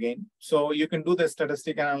number again. So you can do the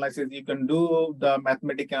statistic analysis, you can do the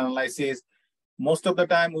mathematical analysis. Most of the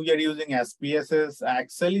time we are using SPSS.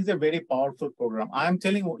 Excel is a very powerful program. I'm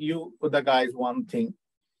telling you, the guys, one thing.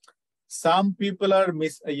 Some people are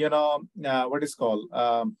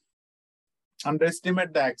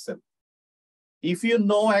underestimate the Excel. If you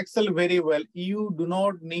know Excel very well, you do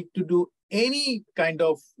not need to do any kind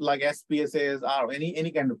of like SPSS or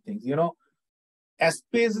any kind of things.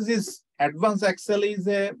 SPSS is advanced Excel is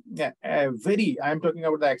a very, I'm talking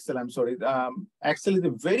about the Excel, I'm sorry. Excel is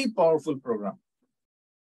a very powerful program.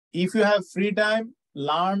 If you have free time,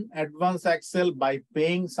 learn advanced Excel by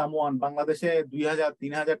paying someone. Bangladeshe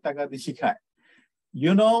 2,000-3,000 taka di shikhay.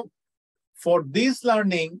 For this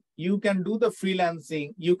learning, you can do the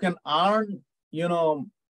freelancing. You can earn,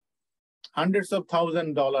 hundreds of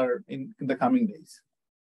 $1,000s in the coming days.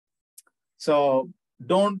 So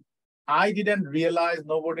I didn't realize,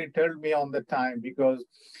 nobody told me on the time, because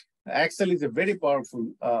Excel is a very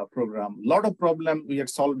powerful program. A lot of problems we are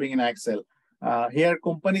solving in Excel. Here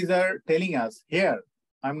companies are telling us,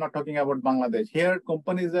 I'm not talking about Bangladesh. Here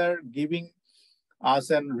companies are giving us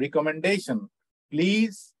a recommendation.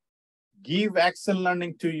 Please give Excel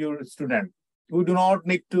learning to your student. We do not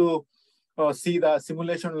need to see the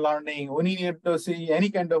simulation learning. We need to see any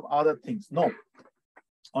kind of other things. No,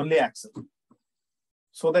 only Excel.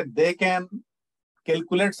 So that they can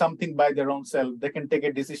calculate something by their own self. They can take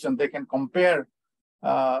a decision. They can compare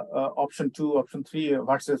option 2, option 3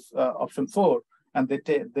 versus option 4, and they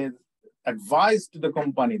advise to the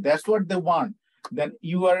company. That's what they want. Then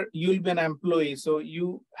you'll be an employee, so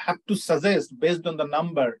you have to suggest based on the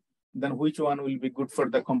number, then which one will be good for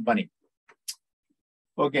the company.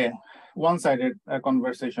 Okay, one-sided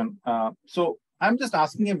conversation. So I'm just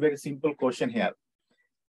asking a very simple question here.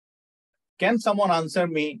 Can someone answer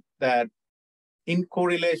me that in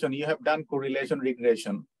correlation, you have done correlation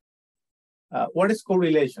regression. What is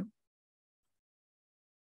correlation?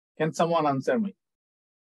 Can someone answer me?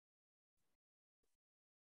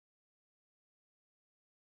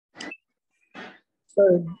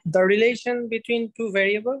 So the relation between two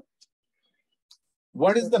variables?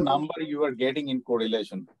 What is the number you are getting in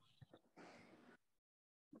correlation?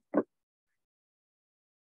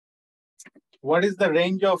 What is the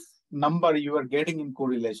range of number you are getting in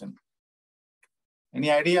correlation? Any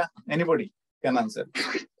idea? Anybody can answer.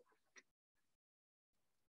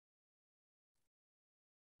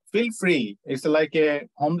 Feel free. It's like a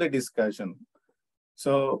homely discussion.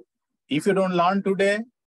 So if you don't learn today,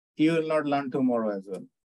 you will not learn tomorrow as well.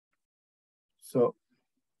 So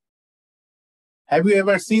have you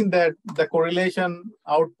ever seen that the correlation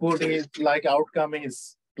output is like outcome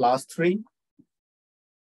is +3?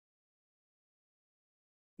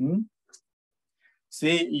 Hmm?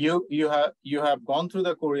 See, you have gone through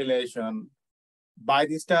the correlation. By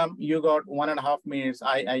this time, you got 1.5 minutes.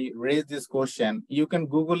 I raised this question. You can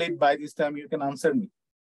Google it. By this time, you can answer me.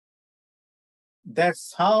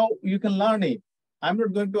 That's how you can learn it. I'm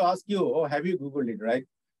not going to ask you, oh, have you Googled it, right?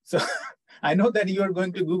 So I know that you are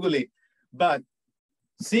going to Google it, but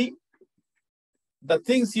see, the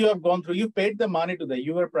things you have gone through, you paid the money to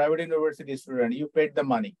you were a private university student, you paid the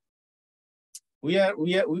money. We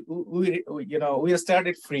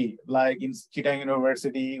started free, like in Chittagong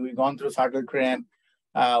University, we gone through shuttle train.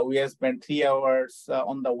 We have spent 3 hours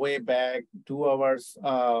on the way back, 2 hours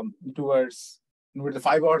with the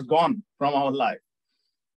 5 hours gone from our life.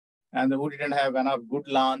 And we didn't have enough good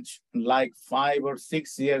lunch. Like 5 or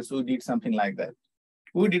 6 years, we did something like that.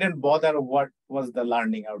 We didn't bother what was the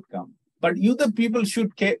learning outcome. But you, the people,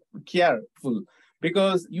 should careful,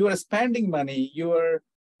 because you are spending money, you are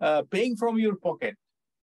paying from your pocket.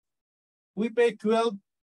 We pay 12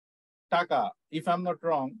 taka, if I'm not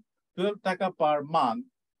wrong, 12 taka per month,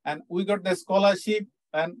 and we got the scholarship,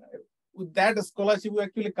 and with that scholarship, we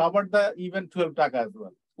actually covered the even 12 taka as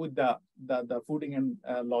well, with the fooding and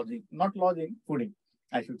lodging, not lodging, fooding,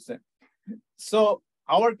 I should say. So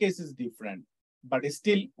our case is different, but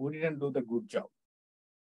still we didn't do the good job.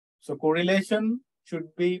 So correlation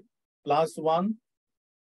should be +1,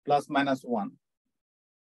 ±1,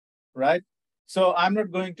 right? So I'm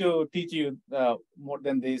not going to teach you more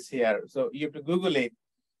than this here. So you have to Google it,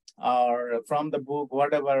 or from the book,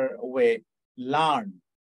 whatever way, learn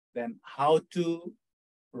then how to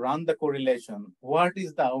run the correlation. What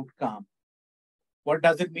is the outcome? What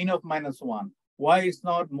does it mean of -1? Why it's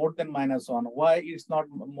not more than -1? Why it's not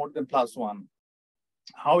more than +1?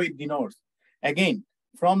 How it denotes. Again,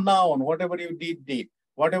 from now on, whatever you did,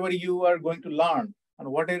 whatever you are going to learn, and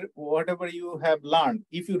whatever you have learned,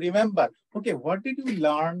 if you remember, okay, what did you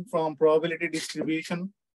learn from probability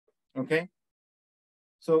distribution? Okay.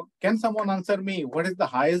 So can someone answer me, what is the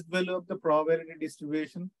highest value of the probability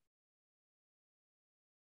distribution?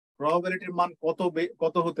 Probability মান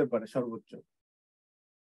কত হতে পারে সর্বোচ্চ?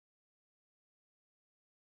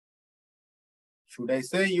 Should I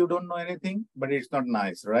say you don't know anything? But it's not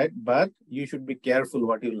nice, right? But you should be careful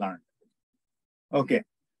what you learn. Okay.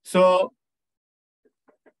 So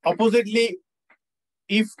oppositely,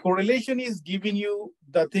 if correlation is giving you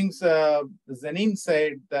the things Zanin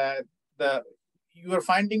said, that you are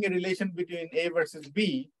finding a relation between A versus B,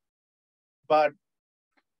 but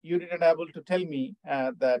you didn't able to tell me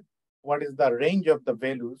that what is the range of the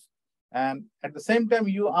values. And at the same time,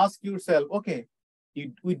 you ask yourself, okay, if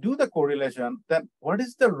we do the correlation, then what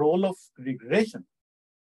is the role of regression?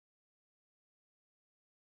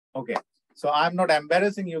 Okay, so I'm not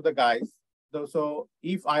embarrassing you, the guys. So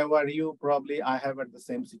if I were you, probably I have at the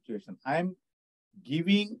same situation. I'm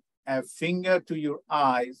giving a finger to your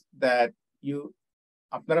eyes that you,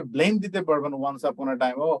 আপনারা blame দিতে পারবেন once upon a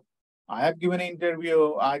time. Oh, I have given an interview,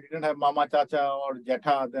 I didn't have mama, chacha, or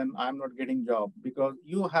jetha, then I'm not getting job, because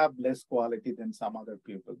you have less quality than some other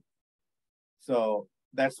people. So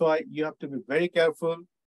that's why you have to be very careful,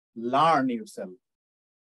 learn yourself.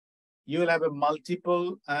 You will have a multiple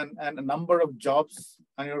and a number of jobs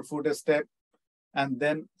on your footstep, and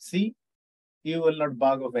then see, you will not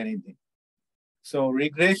bug of anything. So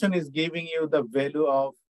regression is giving you the value of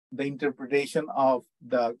the interpretation of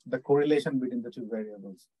the correlation between the two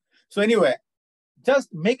variables. So anyway, just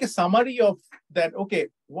make a summary of that. Okay,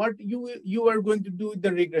 what you are going to do with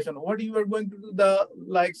the regression, what you are going to do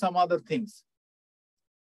like some other things.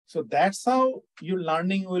 So that's how your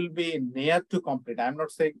learning will be near to complete. I'm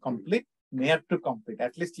not saying complete, near to complete.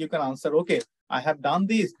 At least you can answer, okay, I have done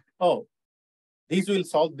this. Oh, these will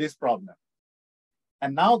solve this problem.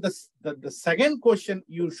 And now the second question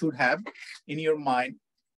you should have in your mind,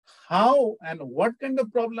 how and what kind of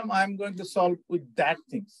problem I'm going to solve with that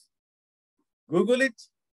things. Google it,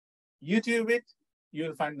 YouTube it,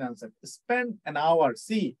 you'll find the answer. Spend an hour.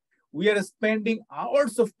 See, we are spending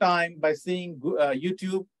hours of time by seeing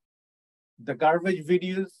YouTube, the garbage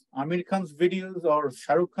videos, Amir Khan's videos, or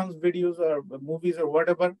Shah Rukh Khan's videos, or movies, or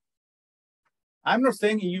whatever. I'm not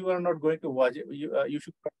saying you are not going to watch it. You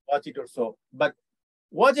should watch it or so, but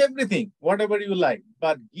watch everything, whatever you like,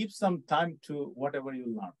 but give some time to whatever you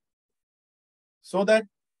learn, so that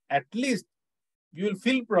at least you will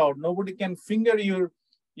feel proud. Nobody can finger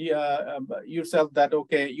yourself that,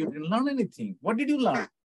 okay, you didn't learn anything. What did you learn?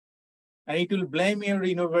 And it will blame your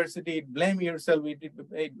university, blame yourself,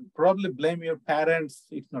 it probably blame your parents.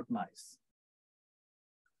 It's not nice.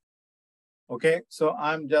 Okay, so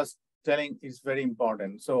I'm just telling it's very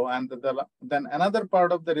important. So, and then another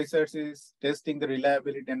part of the research is testing the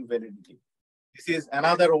reliability and validity. This is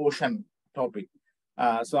another ocean topic.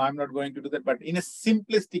 So I'm not going to do that, but in a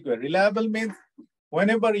simplistic way. Reliable means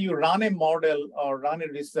whenever you run a model or run a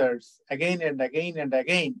research again and again and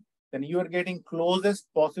again, then you are getting closest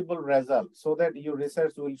possible result so that your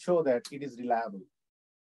research will show that it is reliable.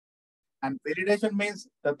 And validation means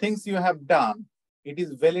the things you have done, it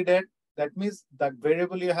is validated. That means the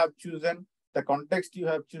variable you have chosen, the context you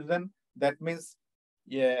have chosen, that means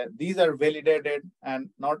yeah, these are validated and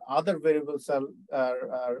not other variables are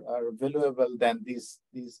valuable than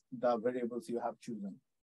the variables you have chosen.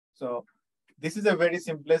 So this is a very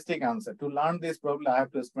simplistic answer. To learn this, probably I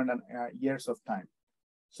have to spend years of time.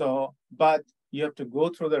 So, but you have to go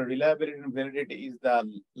through the reliability and validity is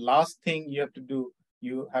the last thing you have to do.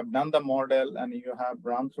 You have done the model and you have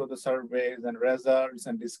run through the surveys and results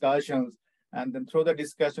and discussions. And then through the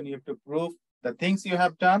discussion, you have to prove the things you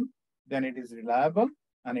have done, then it is reliable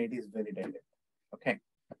and it is validated. Okay.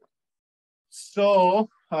 So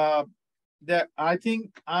I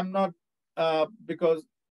think I'm not, because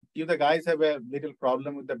you the guys have a little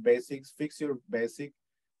problem with the basics, fix your basic,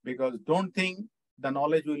 because don't think the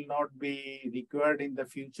knowledge will not be required in the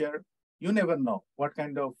future. You never know what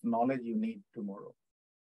kind of knowledge you need tomorrow.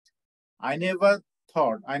 I never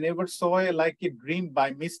saw like a dream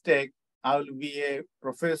by mistake, I will be a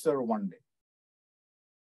professor one day.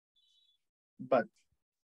 But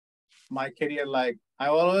my career, like I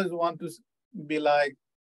always want to be like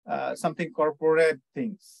something corporate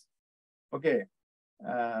things. Okay.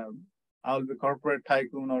 I'll be corporate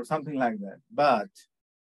tycoon or something like that. But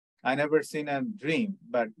I never seen a dream,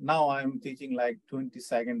 but now I'm teaching like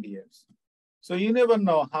 22nd years. So you never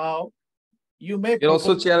know how you may. You're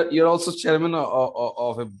also chairman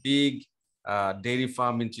of a big dairy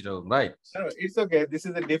farm in Chittagong, right? No, it's okay. This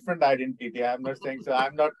is a different identity. I'm not saying so.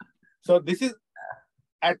 I'm not. So this is,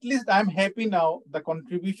 at least I'm happy now. The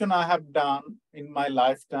contribution I have done in my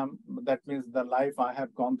lifetime, that means the life I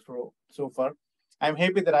have gone through so far. I'm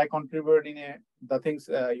happy that I contributed in the things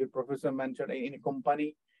your professor mentioned in a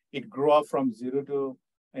company. It grew up from zero to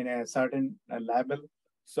in a certain level.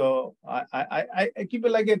 So I keep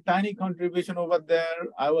it like a tiny contribution over there.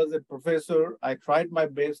 I was a professor. I tried my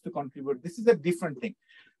best to contribute. This is a different thing.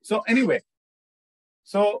 So anyway,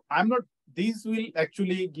 so I'm not, these will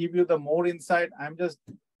actually give you the more insight. I'm just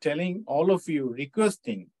telling all of you,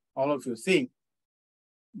 requesting all of you. See,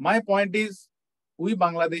 my point is, we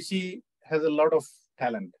Bangladeshi has a lot of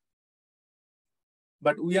talent,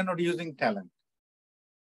 but we are not using talent.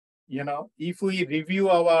 You know, if we review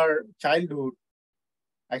our childhood,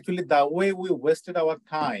 actually the way we wasted our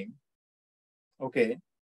time, okay,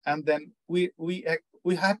 and then we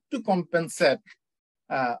have to compensate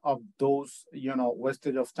of those, you know,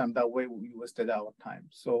 wastage of time, the way we wasted our time.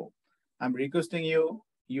 So I'm requesting you,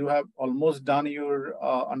 you have almost done your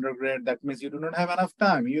undergrad. That means you do not have enough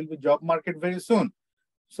time. You'll be job market very soon.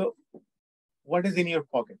 So what is in your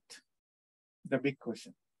pocket? The big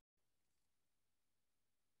question.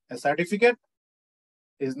 A certificate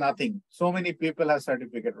is nothing. So many people have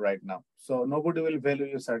certificate right now. So nobody will value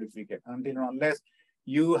your certificate until unless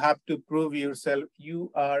you have to prove yourself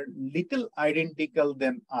you are little identical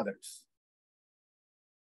than others.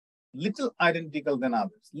 Little identical than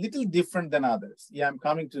others, little different than others. Yeah, I'm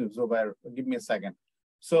coming to Zubair. Give me a second.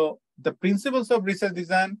 So the principles of research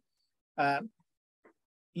design,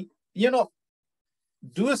 you know,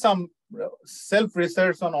 do some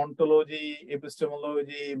self-research on ontology,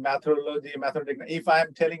 epistemology, methodology, method. If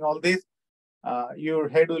I'm telling all this, your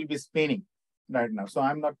head will be spinning right now. So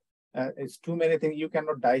I'm not, it's too many things. You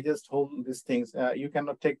cannot digest all these things. You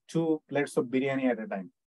cannot take 2 plates of biryani at a time.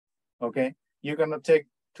 Okay. You cannot take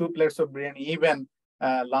 2 plates of biryani, even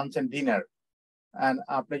lunch and dinner. And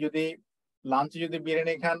after you lunch, you the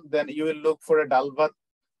biryani khan, then you will look for a dal bhat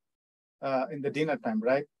in the dinner time,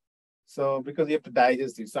 right? So because you have to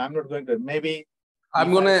digest it. So I'm not going to, maybe.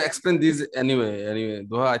 I'm going to explain this anyway.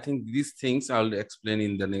 Though I think these things I'll explain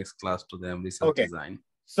in the next class to them, research design.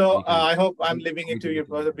 So I hope I'm leaving it to your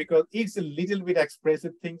brother because it's a little bit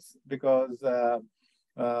expressive things because the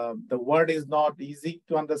word is not easy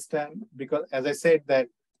to understand because as I said that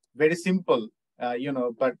very simple, you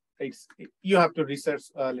know, but you have to research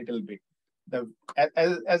a little bit.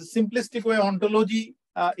 As simplistic way, ontology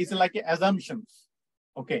is like assumptions.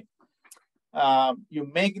 Okay. You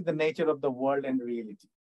make the nature of the world and reality.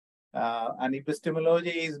 And epistemology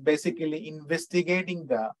is basically investigating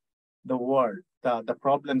the world, the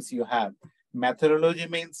problems you have. Methodology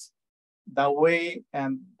means the way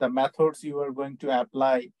and the methods you are going to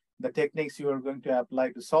apply, the techniques you are going to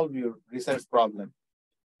apply to solve your research problem.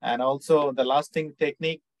 And also the last thing,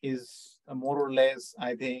 technique is more or less,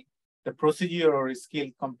 I think, the procedure or skill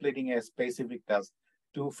completing a specific task.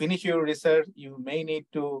 to finish your research, you may need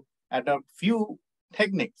to adopt few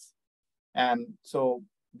techniques. And so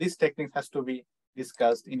these techniques has to be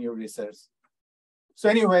discussed in your research. So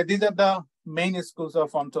anyway, these are the main schools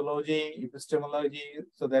of ontology, epistemology.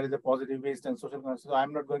 So there is a positivist and social conscious. So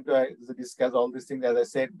I'm not going to discuss all these things, as I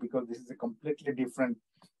said, because this is a completely different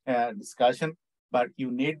discussion, but you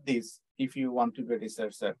need this if you want to be a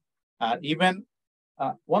researcher. Even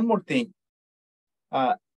one more thing,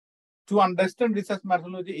 to understand research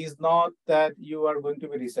methodology is not that you are going to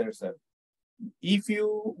be a researcher. If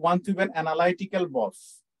you want to be an analytical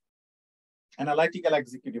boss, analytical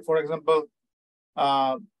executive, for example,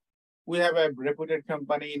 we have a reputed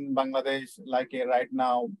company in Bangladesh, like right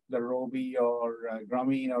now, the Robi or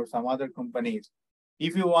Grameen or some other companies.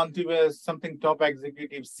 If you want to be something top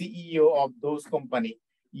executive, CEO of those companies,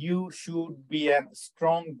 you should be a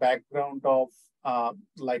strong background of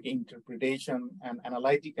like interpretation and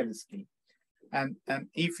analytical skill. And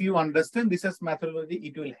if you understand research methodology,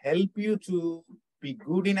 it will help you to be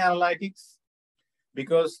good in analytics,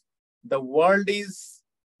 because the world is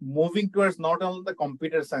moving towards not only the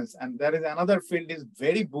computer science, and there is another field is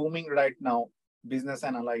very booming right now, business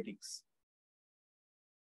analytics.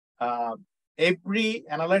 Every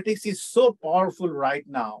analytics is so powerful right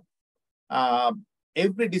now.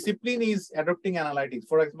 Every discipline is adopting analytics.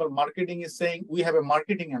 For example, marketing is saying we have a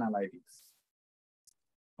marketing analytics.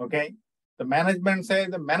 Okay, the management says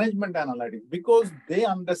the management analytics, because they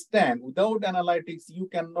understand without analytics you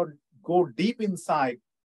cannot go deep inside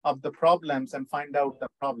of the problems and find out the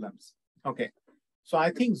problems. Okay, so I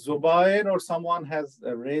think Zubair or someone has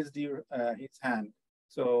raised his hand.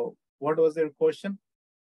 So what was their question?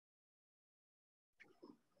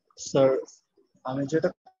 Sir, আমি যেটা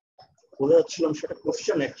বলে যাচ্ছিলাম সেটা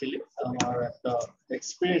question actually আমার একটা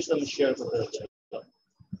experience আমি share করতে যাচ্ছিলাম।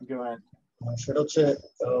 সেটা হচ্ছে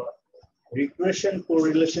রিগ্রেশন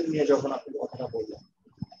কোরিলেশন নিয়ে যখন আপনি কথাটা বললেন,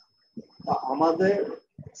 আমাদের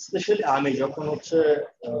স্পেশালি আমি যখন হচ্ছে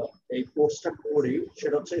এই কোর্সটা করি,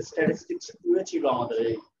 সেটা হচ্ছে স্ট্যাটিস্টিক্স 2 এ ছিল আমাদের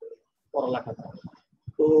এই পড়ালেখাটা।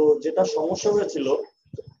 তো যেটা সমস্যা হয়েছিল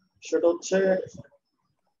সেটা হচ্ছে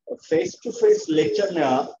ফেস টু ফেস লেকচার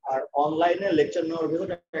নেওয়া আর অনলাইনে লেকচার নেওয়ার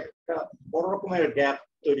ভিতরে একটা বড় রকমের গ্যাপ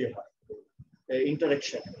তৈরি হয়,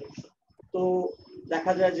 ইন্টারেকশন। তো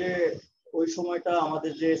দেখা যায় যে ওই সময়টা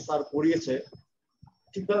আমাদের যে স্যার পড়িয়েছে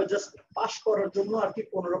ঠিকভাবে জাস্ট পাস করার জন্য আর কি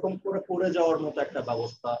কোন রকম করে পড়ে যাওয়ার মতো একটা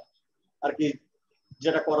ব্যবস্থা আর কি,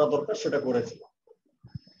 যেটা করা দরকার সেটা করেছিল।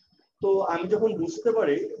 তো আমি যখন বুঝতে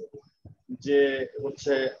পারি যে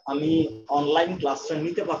হচ্ছে আমি অনলাইন ক্লাসটা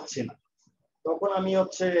নিতে পারছি না, তখন আমি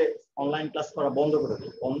হচ্ছে অনলাইন ক্লাস করা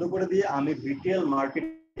বন্ধ করে দিয়ে আমি বিটিএল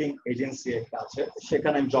মার্কেটিং এজেন্সি একটা আছে,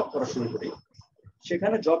 সেখানে আমি জব করা শুরু করি।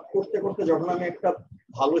 সেখানে জব করতে করতে যখন আমি একটা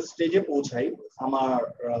ভালো স্টেজে পৌঁছাই, আমার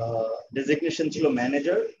ডেজিগনেশন ছিল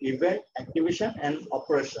manager event activation and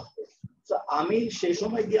operation. তো আমি সেই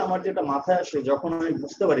সময় গিয়ে আমার যেটা মাথায় আসে, যখন আমি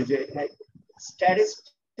বুঝতে পারি যে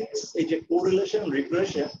স্ট্যাটিস্টিক্স, এই যে কোরিলেশন,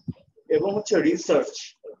 রিগ্রেশন এবং হচ্ছে রিসার্চ,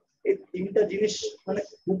 এই তিনটা জিনিস মানে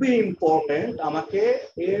খুবই ইম্পর্টেন্ট আমাকে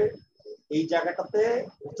এই জায়গাটাতে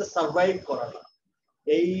হচ্ছে সার্ভাইভ করাটা,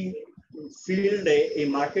 এই ফিল্ডে, এই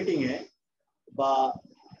মার্কেটিং এ বা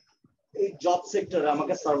এই জব সেক্টরে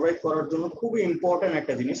আমাকে সার্ভাইভ করার জন্য খুবই ইম্পর্টেন্ট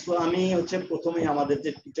একটা জিনিস। তো আমি হচ্ছে প্রথমেই আমাদের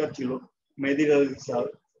যে টিচার ছিল মেহেদী আলী স্যার,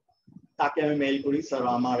 তাকে আমি মেইল করি, স্যার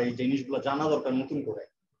আমার এই জিনিসগুলো জানা দরকার নতুন করে।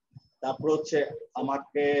 তারপর হচ্ছে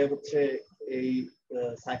আমাকে হচ্ছে এই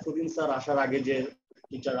সাইফুদ্দিন স্যার আসার আগে যে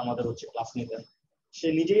টিচার আমাদের হচ্ছে ক্লাস নিতেন, সে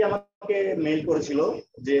নিজেই আমাকে মেইল করেছিল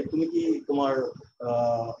যে তুমি কি তোমার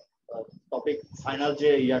টপিক ফাইনাল যে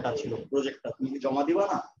ইয়াটা ছিল প্রজেক্টটা তুমি কি জমা দিবা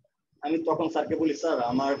না? আমি তখন স্যারকে বলি, স্যার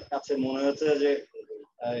আমার কাছে মনে হচ্ছে যে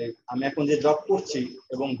আমি এখন যে জব করছি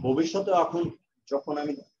এবং ভবিষ্যতে এখন যখন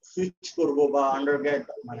আমি সুইচ করব বা আন্ডারগ্রেড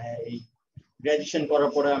মানে এই গ্রাজুয়েশন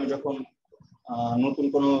করার পরে আমি যখন নতুন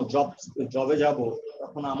কোনো জবে যাব,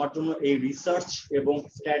 তখন আমার জন্য এই রিসার্চ এবং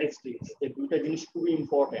স্ট্যাটিস্টিক্স এই দুইটা জিনিস খুবই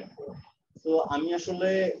ইম্পর্টেন্ট। তো আমি আসলে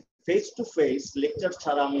ফেস টু ফেস লেকচার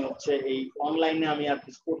ছাড়া আমি হচ্ছে এই অনলাইনে আমি আর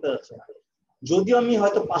কিছু করতে যাচ্ছি না। যদিও আমি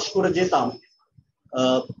হয়তো পাস করে যেতাম,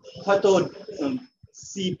 হয়তো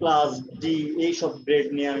C+D এইসব গ্রেড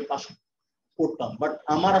নিয়ে আমি পাস করতাম, বাট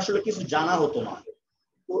আমার আসলে কিছু জানা হতো না।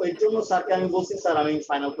 তো এর জন্য স্যারকে আমি বলছি, স্যার আমি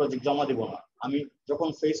ফাইনাল প্রজেক্ট জমা দিব না, আমি যখন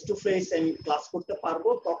ফেস টু ফেস আমি ক্লাস করতে পারবো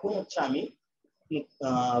তখন হচ্ছে আমি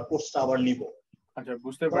কোর্সটা আবার নিব। আচ্ছা,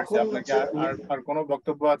 বুঝতে পারছি। আপনাকে আর কোনো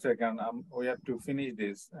বক্তব্য আছে? কারণ we have to finish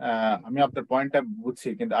this. আমি আপনার পয়েন্টটা বুঝছি,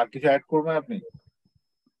 কিন্তু আর কিছু অ্যাড করবেন আপনি?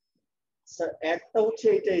 স্যার একটা হচ্ছে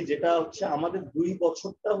এটাই, যেটা হচ্ছে আমাদের 2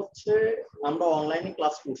 বছরটা হচ্ছে আমরা অনলাইনে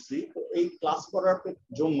ক্লাস করছি। তো এই ক্লাস করার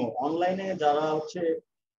জন্য অনলাইনে যারা হচ্ছে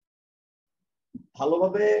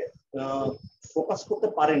ভালোভাবে ফোকাস করতে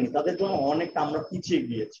পারেনি, তাদের জন্য অনেকটা আমরা পিছিয়ে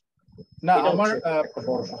গিয়েছি। Now, Amar,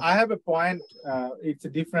 I have a point. It's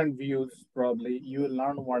a different views. Probably you will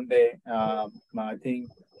learn one day. I think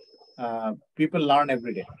people learn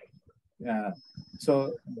every day. So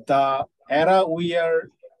the era we are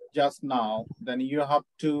just now, then you have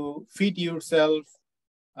to feed yourself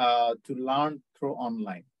to learn through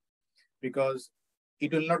online, because it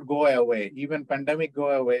will not go away. Even pandemic go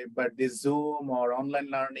away, but this Zoom or online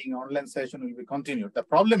learning, online session will be continued. The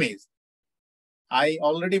problem is, I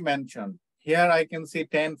already mentioned here, I can see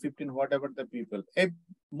 10, 15, whatever the people.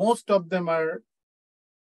 Most of them are,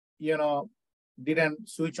 didn't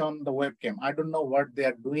switch on the webcam. I don't know what they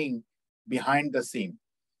are doing behind the scene.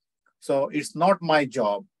 So it's not my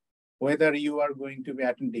job whether you are going to be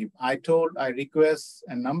attentive. I request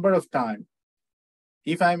a number of times,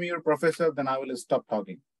 if I'm your professor, then I will stop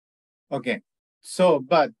talking. Okay. So,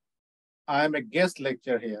 but I'm a guest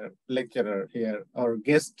lecturer here, or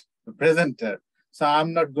guest presenter. So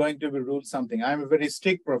I'm not going to be rule something. I'm a very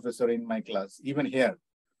strict professor in my class, even here.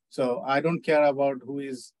 So I don't care about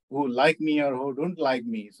who like me or who don't like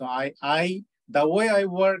me. So the way I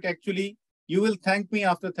work, actually, you will thank me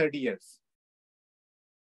after 30 years.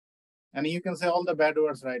 And you can say all the bad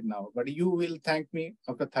words right now, but you will thank me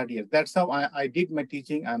after 30 years. That's how I did my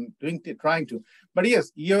teaching. I'm trying to. But yes,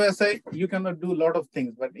 USA, you cannot do a lot of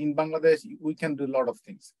things, but in Bangladesh, we can do a lot of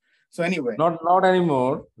things. So anyway. Not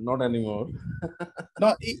anymore. Not anymore. No,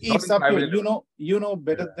 it's up to you. You know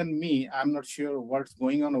better than me. I'm not sure what's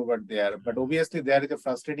going on over there, but obviously there is a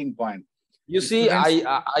frustrating point. You see,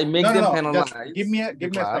 I make them penalize. Give me a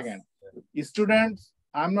second. Students,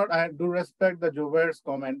 I do respect the Jover's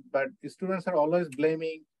comment, but students are always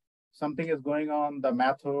blaming something is going on, the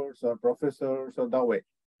methods or professors or the way.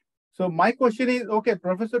 So my question is, okay,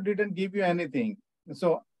 professor didn't give you anything. So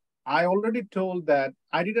I already told that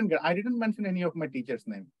I didn't mention any of my teachers'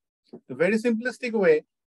 name. The very simplistic way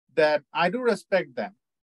that I do respect them.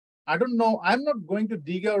 I don't know. I'm not going to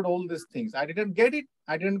dig out all these things. I didn't get it.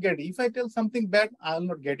 If I tell something bad, I'll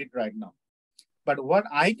not get it right now. But what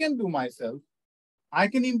I can do myself, I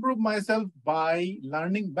can improve myself by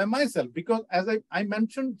learning by myself, because as I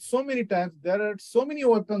mentioned so many times, there are so many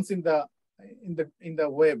weapons in the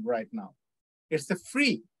web right now. It's a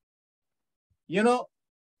free.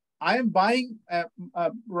 I am buying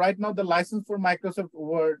right now the license for Microsoft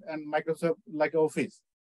Word and Microsoft like Office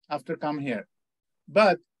after come here.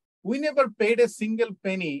 But we never paid a single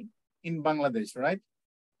penny in Bangladesh, right?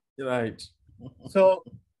 Right. So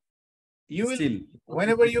you will,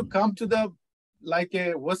 whenever you come to the like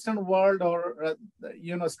a Western world or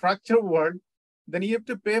structured world, then you have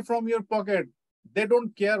to pay from your pocket. They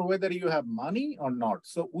don't care whether you have money or not.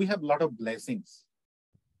 So we have a lot of blessings.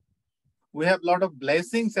 We have a lot of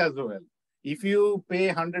blessings as well. If you pay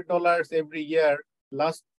 $100 every year,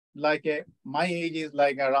 my age is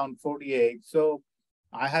like around 48. So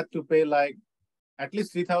I had to pay like at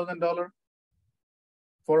least $3,000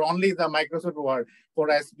 for only the Microsoft Word, for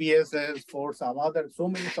SPSS, for some other, so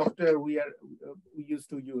many software we used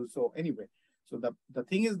to use. So anyway, so the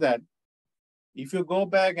thing is that if you go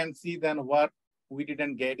back and see then what we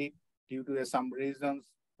didn't get it due to some reasons,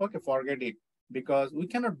 okay, forget it, because we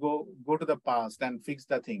cannot go to the past and fix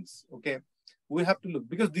the things. Okay, we have to look,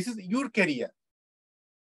 because this is your career.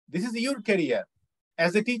 This is your career.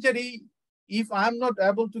 As a teacher, if I'm not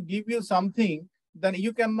able to give you something, then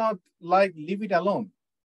you cannot leave it alone.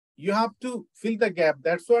 You have to fill the gap.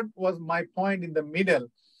 That's what was my point in the middle.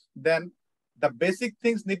 Then the basic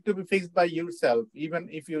things need to be fixed by yourself. Even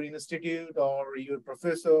if your institute or your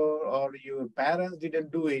professor or your parents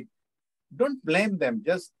didn't do it, don't blame them.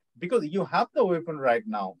 Just because you have the weapon right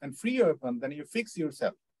now and free weapon, then you fix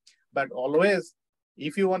yourself. But always,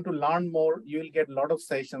 if you want to learn more, you will get a lot of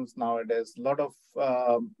sessions nowadays, a lot of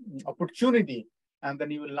opportunity, and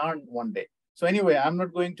then you will learn one day. So anyway, I'm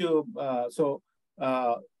not going to,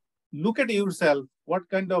 look at yourself,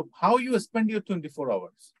 how you spend your 24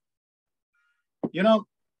 hours.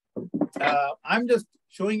 I'm just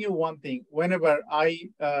showing you one thing. Whenever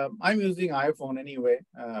I'm using iPhone anyway,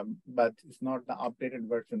 but it's not the updated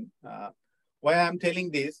version. Why I'm telling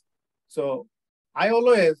this? So I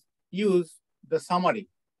always use the summary,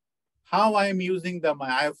 how I am using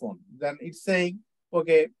my iPhone. Then it's saying,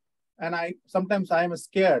 okay, and sometimes I am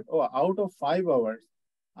scared. Oh, out of 5 hours,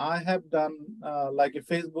 I have done like a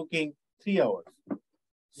Facebooking 3 hours.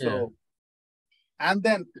 So, and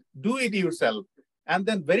then do it yourself. And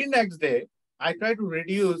then very next day, I try to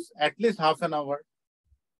reduce at least half an hour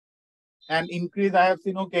and increase. I have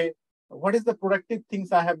seen, okay, what is the productive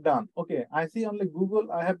things I have done? Okay, I see only Google,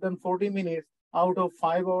 I have done 40 minutes out of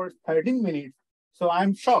 5 hours, 13 minutes. So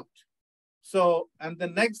I'm shocked. So, and the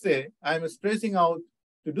next day, I'm stressing out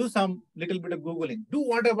to do some little bit of Googling. Do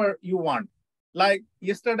whatever you want. Like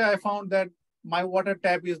yesterday, I found that my water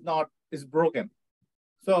tap is broken.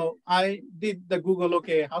 So I did the Google,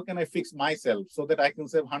 okay, how can I fix myself so that I can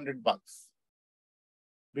save $100?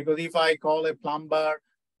 Because if I call a plumber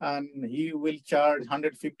and he will charge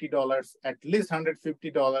 $150, at least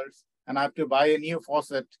 $150, and I have to buy a new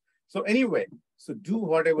faucet. So anyway, so do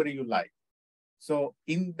whatever you like. So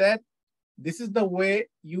in that, this is the way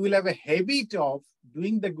you will have a habit of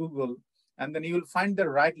doing the Google, and then you will find the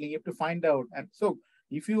right link. You have to find out. And so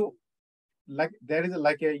if you like, there is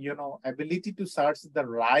like a, ability to search the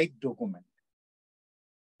right document.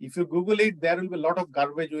 If you Google it, there will be a lot of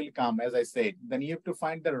garbage will come, as I said. Then you have to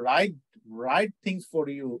find the right things for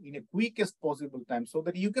you in a quickest possible time so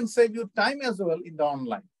that you can save your time as well in the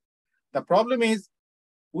online. The problem is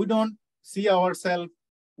we don't see ourselves.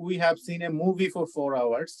 We have seen a movie for 4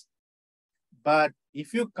 hours. But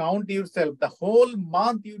if you count yourself, the whole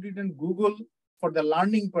month you didn't Google for the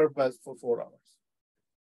learning purpose for 4 hours.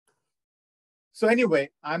 So anyway,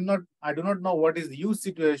 I do not know what is your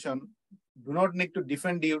situation. Do not need to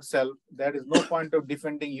defend yourself. There is no point of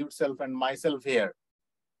defending yourself and myself here.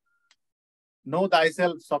 Know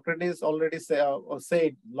thyself. Socrates already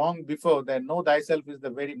said long before that know thyself is the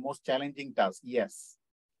very most challenging task. Yes.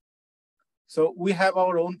 So we have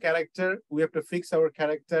our own character. We have to fix our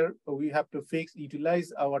character. We have to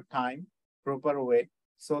utilize our time proper way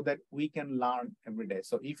so that we can learn every day.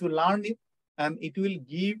 So if you learn it, and it will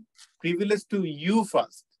give privilege to you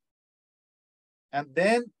first. And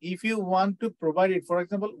then if you want to provide it, for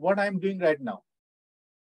example, what I'm doing right now,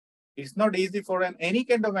 it's not easy for any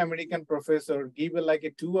kind of American professor give like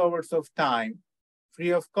a 2 hours of time free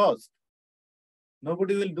of cost.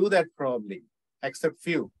 Nobody will do that probably, except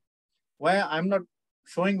few. Why I'm not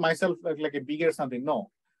showing myself like a bigger something?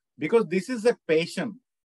 No, because this is a passion.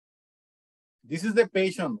 This is a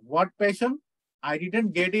passion. What passion? I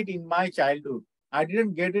didn't get it in my childhood. I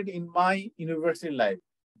didn't get it in my university life.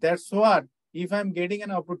 That's what, if I'm getting an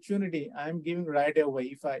opportunity, I'm giving right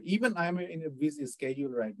away. Even I'm in a busy schedule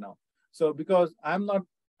right now. So because I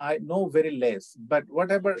know very less, but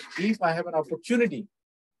whatever, if I have an opportunity,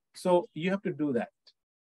 so you have to do that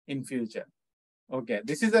in future. Okay,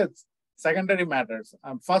 this is a secondary matters.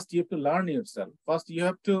 First, you have to learn yourself. First, you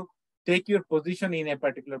have to take your position in a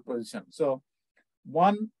particular position. So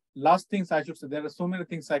one last things I should say, there are so many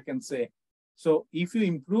things I can say. So if you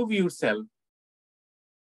improve yourself,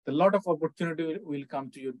 a lot of opportunity will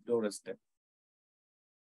come to your doorstep.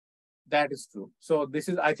 That is true. So this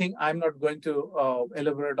is, I think I'm not going to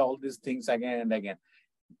elaborate all these things again and again.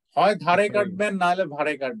 That's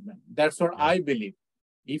what I believe.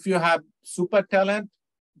 If you have super talent,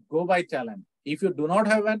 go by talent. If you do not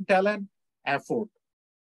have a talent, effort.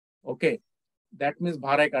 Okay, that means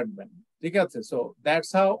bhare katben. So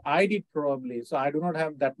that's how I did probably. So I do not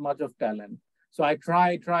have that much of talent. So I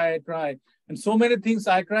try. And so many things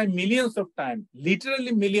I try millions of times,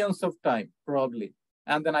 literally millions of times probably.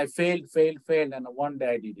 And then I failed. And one day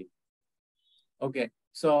I did it. Okay.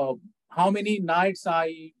 So how many nights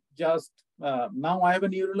I just, now I have a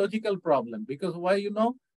neurological problem. Because why,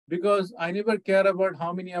 Because I never care about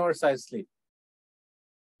how many hours I sleep.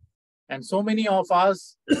 And so many of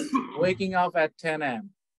us waking up at 10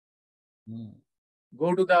 a.m.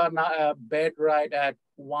 Go to the bed right at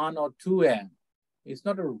 1 or 2 a.m. It's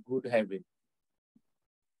not a good habit.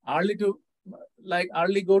 Early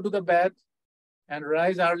go to the bed and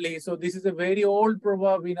rise early. So this is a very old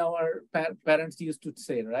proverb in our parents used to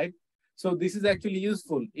say, right? So this is actually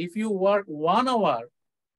useful. If you work 1 hour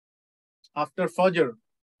after Fajr,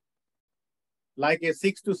 like a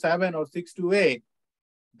 6 to 7 or 6 to 8,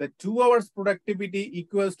 the 2 hours productivity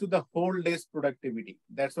equals to the whole day's productivity.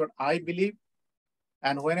 That's what I believe.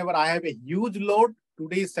 And whenever I have a huge load,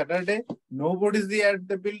 today is Saturday, nobody's there at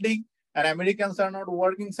the building, and Americans are not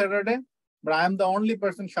working Saturday, but I am the only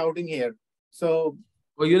person shouting here. So,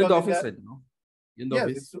 you're in the office right now? In the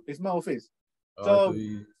office? It's my office. So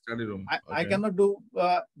study room. I cannot do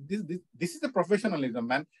this is a professionalism,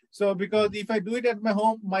 man. So because if I do it at my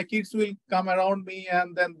home, my kids will come around me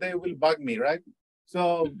and then they will bug me, right?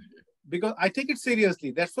 So because I take it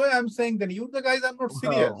seriously. That's why I'm saying that you the guys are not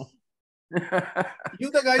serious. Wow. You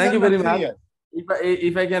the guys Thank are you very not serious. much.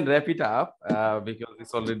 If I can wrap it up, because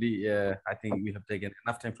it's already, I think we have taken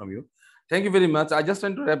enough time from you. Thank you very much. I just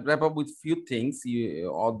want to wrap up with few things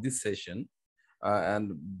on this session.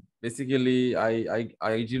 And basically, I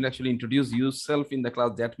didn't actually introduce yourself in the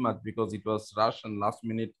class that much because it was rushed and last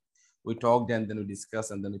minute. we talked and then we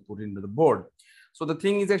discussed and then we put it into the board. So the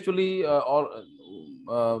thing is actually,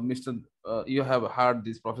 Mr. You have heard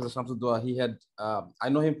this Professor Shamsuddin. He had, I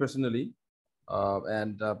know him personally,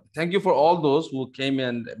 and thank you for all those who came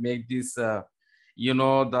and make this. You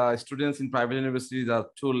know, the students in private universities are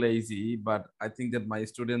too lazy, but I think that my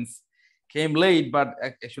students came late, but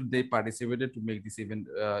actually they participated to make this event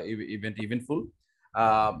eventful.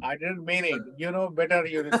 I didn't mean it. You know better,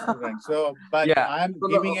 you're a student. So, but yeah,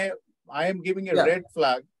 I am giving a yeah. red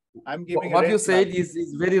flag. I'm giving what a red you said flag.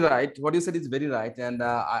 is very right. What you said is very right, and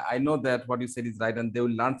I know that what you said is right, and they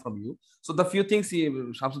will learn from you. So the few things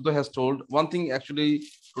Shamsuddin has told, one thing actually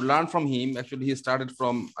to learn from him. Actually, he started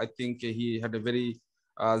from, I think he had a very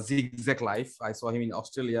zigzag life. I saw him in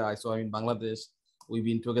Australia. I saw him in Bangladesh. We've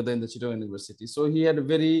been together in the Chittagong University. So he had a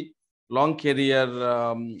very long career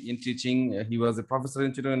in teaching. He was a professor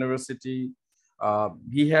in Chittagong University.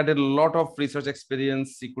 He had a lot of research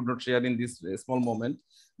experience he could not share in this small moment,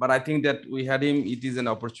 but I think that we had him. It is an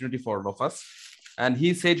opportunity for all of us, and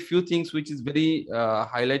he said few things which is very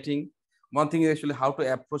highlighting. One thing is actually how to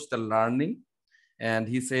approach the learning, and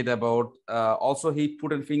he said about also he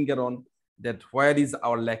put a finger on that where is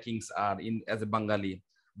our lackings are in as a Bengali.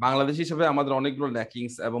 Bangladesh হিসেবে আমাদের অনেকগুলো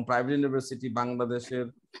lackings এবং private university বাংলাদেশের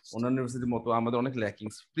অন্যান্য ইউনিভার্সিটির মতো আমাদের অনেক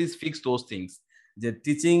lackings please fix those things যে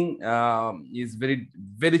teaching is very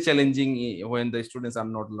very challenging when the students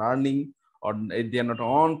are not learning or they are not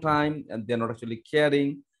on time and they are not actually caring.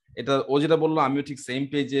 এটা ও যেটা বললো আমিও ঠিক সেম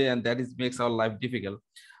পেজে, and that is makes our life difficult.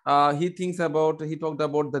 He talked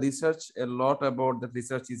about the research a lot, about that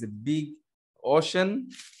research is a big ocean.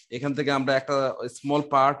 এখান থেকে আমরা একটা স্মল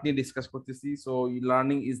পার্ট নিয়ে ডিসকাস করতেছি। So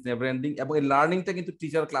learning is never ending, এবং এই লার্নিংটা কিন্তু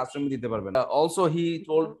টিচার ক্লাসরুমে দিতে পারবে না। Also he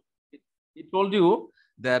told you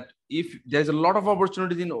that if there is a lot of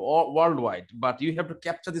opportunities in worldwide, but you have to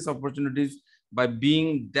capture these opportunities by being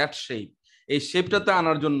that shape. এই শেপটাতে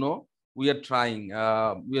আনার জন্য we are trying,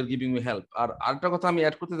 we are giving you help. আর আরেকটা কথা আমি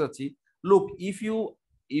add করতে যাচ্ছি, look,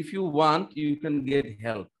 if you want you can get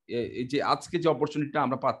help. এই যে আজকে যে অপরচুনিটিটা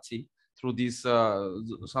আমরা পাচ্ছি through this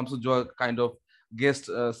Shamsuddin kind of guest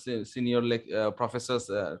senior professors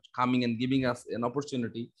coming and giving us an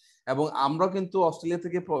opportunity, এবং আমরা কিন্তু অস্ট্রেলিয়া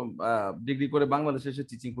থেকে ডিগ্রি করে বাংলাদেশে এসে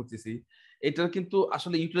টিচিং করতেছি, এটার কিন্তু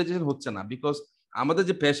আসলে ইউটিলাইজেশন হচ্ছে না, বিকজ আমাদের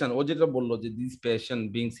যে প্যাশন, ও যেটা বললো যে this passion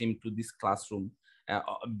brings him to this classroom.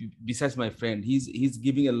 Besides my friend, he's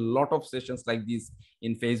giving a lot of sessions like this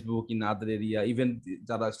in Facebook, in other area, even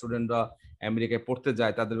যারা স্টুডেন্টরা আমেরিকায় পড়তে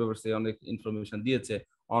যায় তাদের ব্যাপারে অনেক ইনফরমেশন দিয়েছে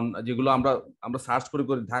অন, যেগুলো আমরা সার্চ করে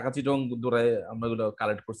ঢাকা চিটং দৌড়ায় আমরা এগুলো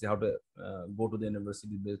কালেক্ট করছি, how to go to the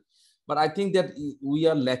university base. But I think that we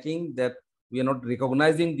are lacking, that we are not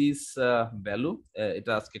recognising this value.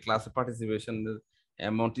 এটা আজকে ক্লাসে পার্টিসিপেশনের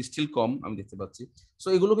অ্যামাউন্ট স্টিল কম আমি দেখতে পাচ্ছি। সো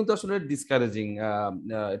এগুলো কিন্তু আসলে ডিসকারেজিং,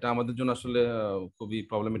 এটা আমাদের জন্য আসলে খুবই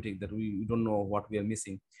problematic, that we don't know what we are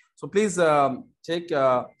missing. So please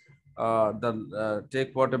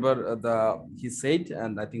take whatever he said,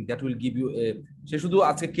 and I think that will give you a, সে শুধু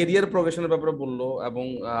আজকে ক্যারিয়ার প্রফেশনের ব্যাপারে বললো, এবং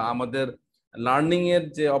আমাদের লার্নিং এর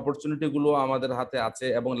যে অপরচুনিটি গুলো আমাদের হাতে আছে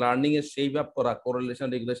এবং লার্নিং এর সেই ভাব করা, কোরিলেশন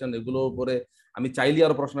রেগুলেশন, এগুলোর উপরে আমি চাইলে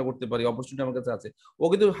আরো পড়াশোনা করতে পারি, অপরচুনিটি আমার কাছে আছে। ও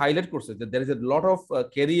কিন্তু হাইলাইট করছে যে there is a lot of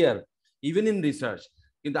career even in research,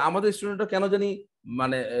 কিন্তু আমাদের স্টুডেন্টরা কেন জানি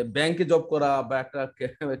মানে ব্যাংকে জব করা বা একটা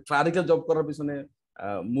ক্লারিক্যাল জব করার পিছনে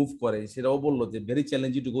মুভ করে। সেটাও বললো যে very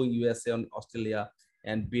challenging to go USA on Australia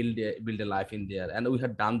and build a life in there, and we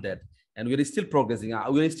have done that, and we are still progressing,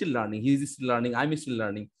 we are still learning, he is still learning, I'm still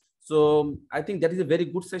learning. So I think that is a very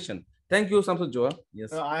good session. Thank you, Shamsuddin. Yes,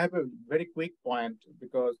 I have a very quick point,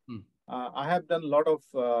 because I have done a lot of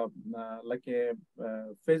like a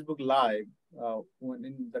Facebook live when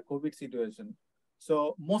in the COVID situation. So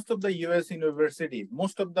most of the US universities,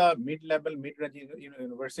 most of the mid-level, mid-range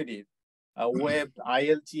universities, with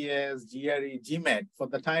IELTS, GRE, GMAT for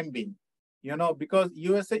the time being, you know, because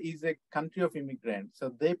USA is a country of immigrants, so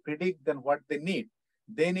they predict then what they need.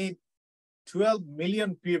 They need 12 million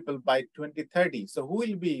people by 2030. So who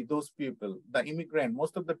will be those people? The immigrant,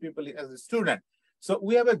 most of the people as a student. So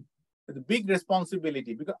we have a big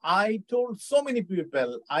responsibility, because I told so many people,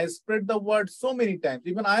 I spread the word so many times.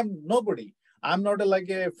 Even I'm nobody. I'm not like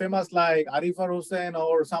a famous like Arifar Hussain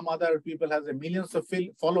or some other people has a millions of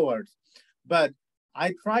followers, but I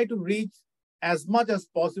try to reach as much as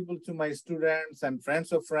possible to my students and friends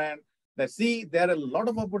of friends that see there are a lot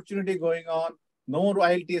of opportunity going on. No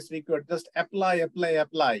IELTS required, just apply.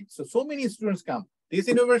 So many students come. This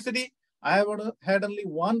university, I have had only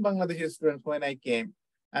one Bangladeshi student when I came,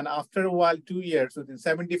 and after a while, 2 years, within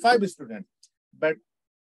 75 students. But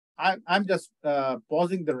I'm just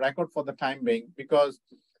pausing the record for the time being, because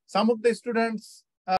some of the students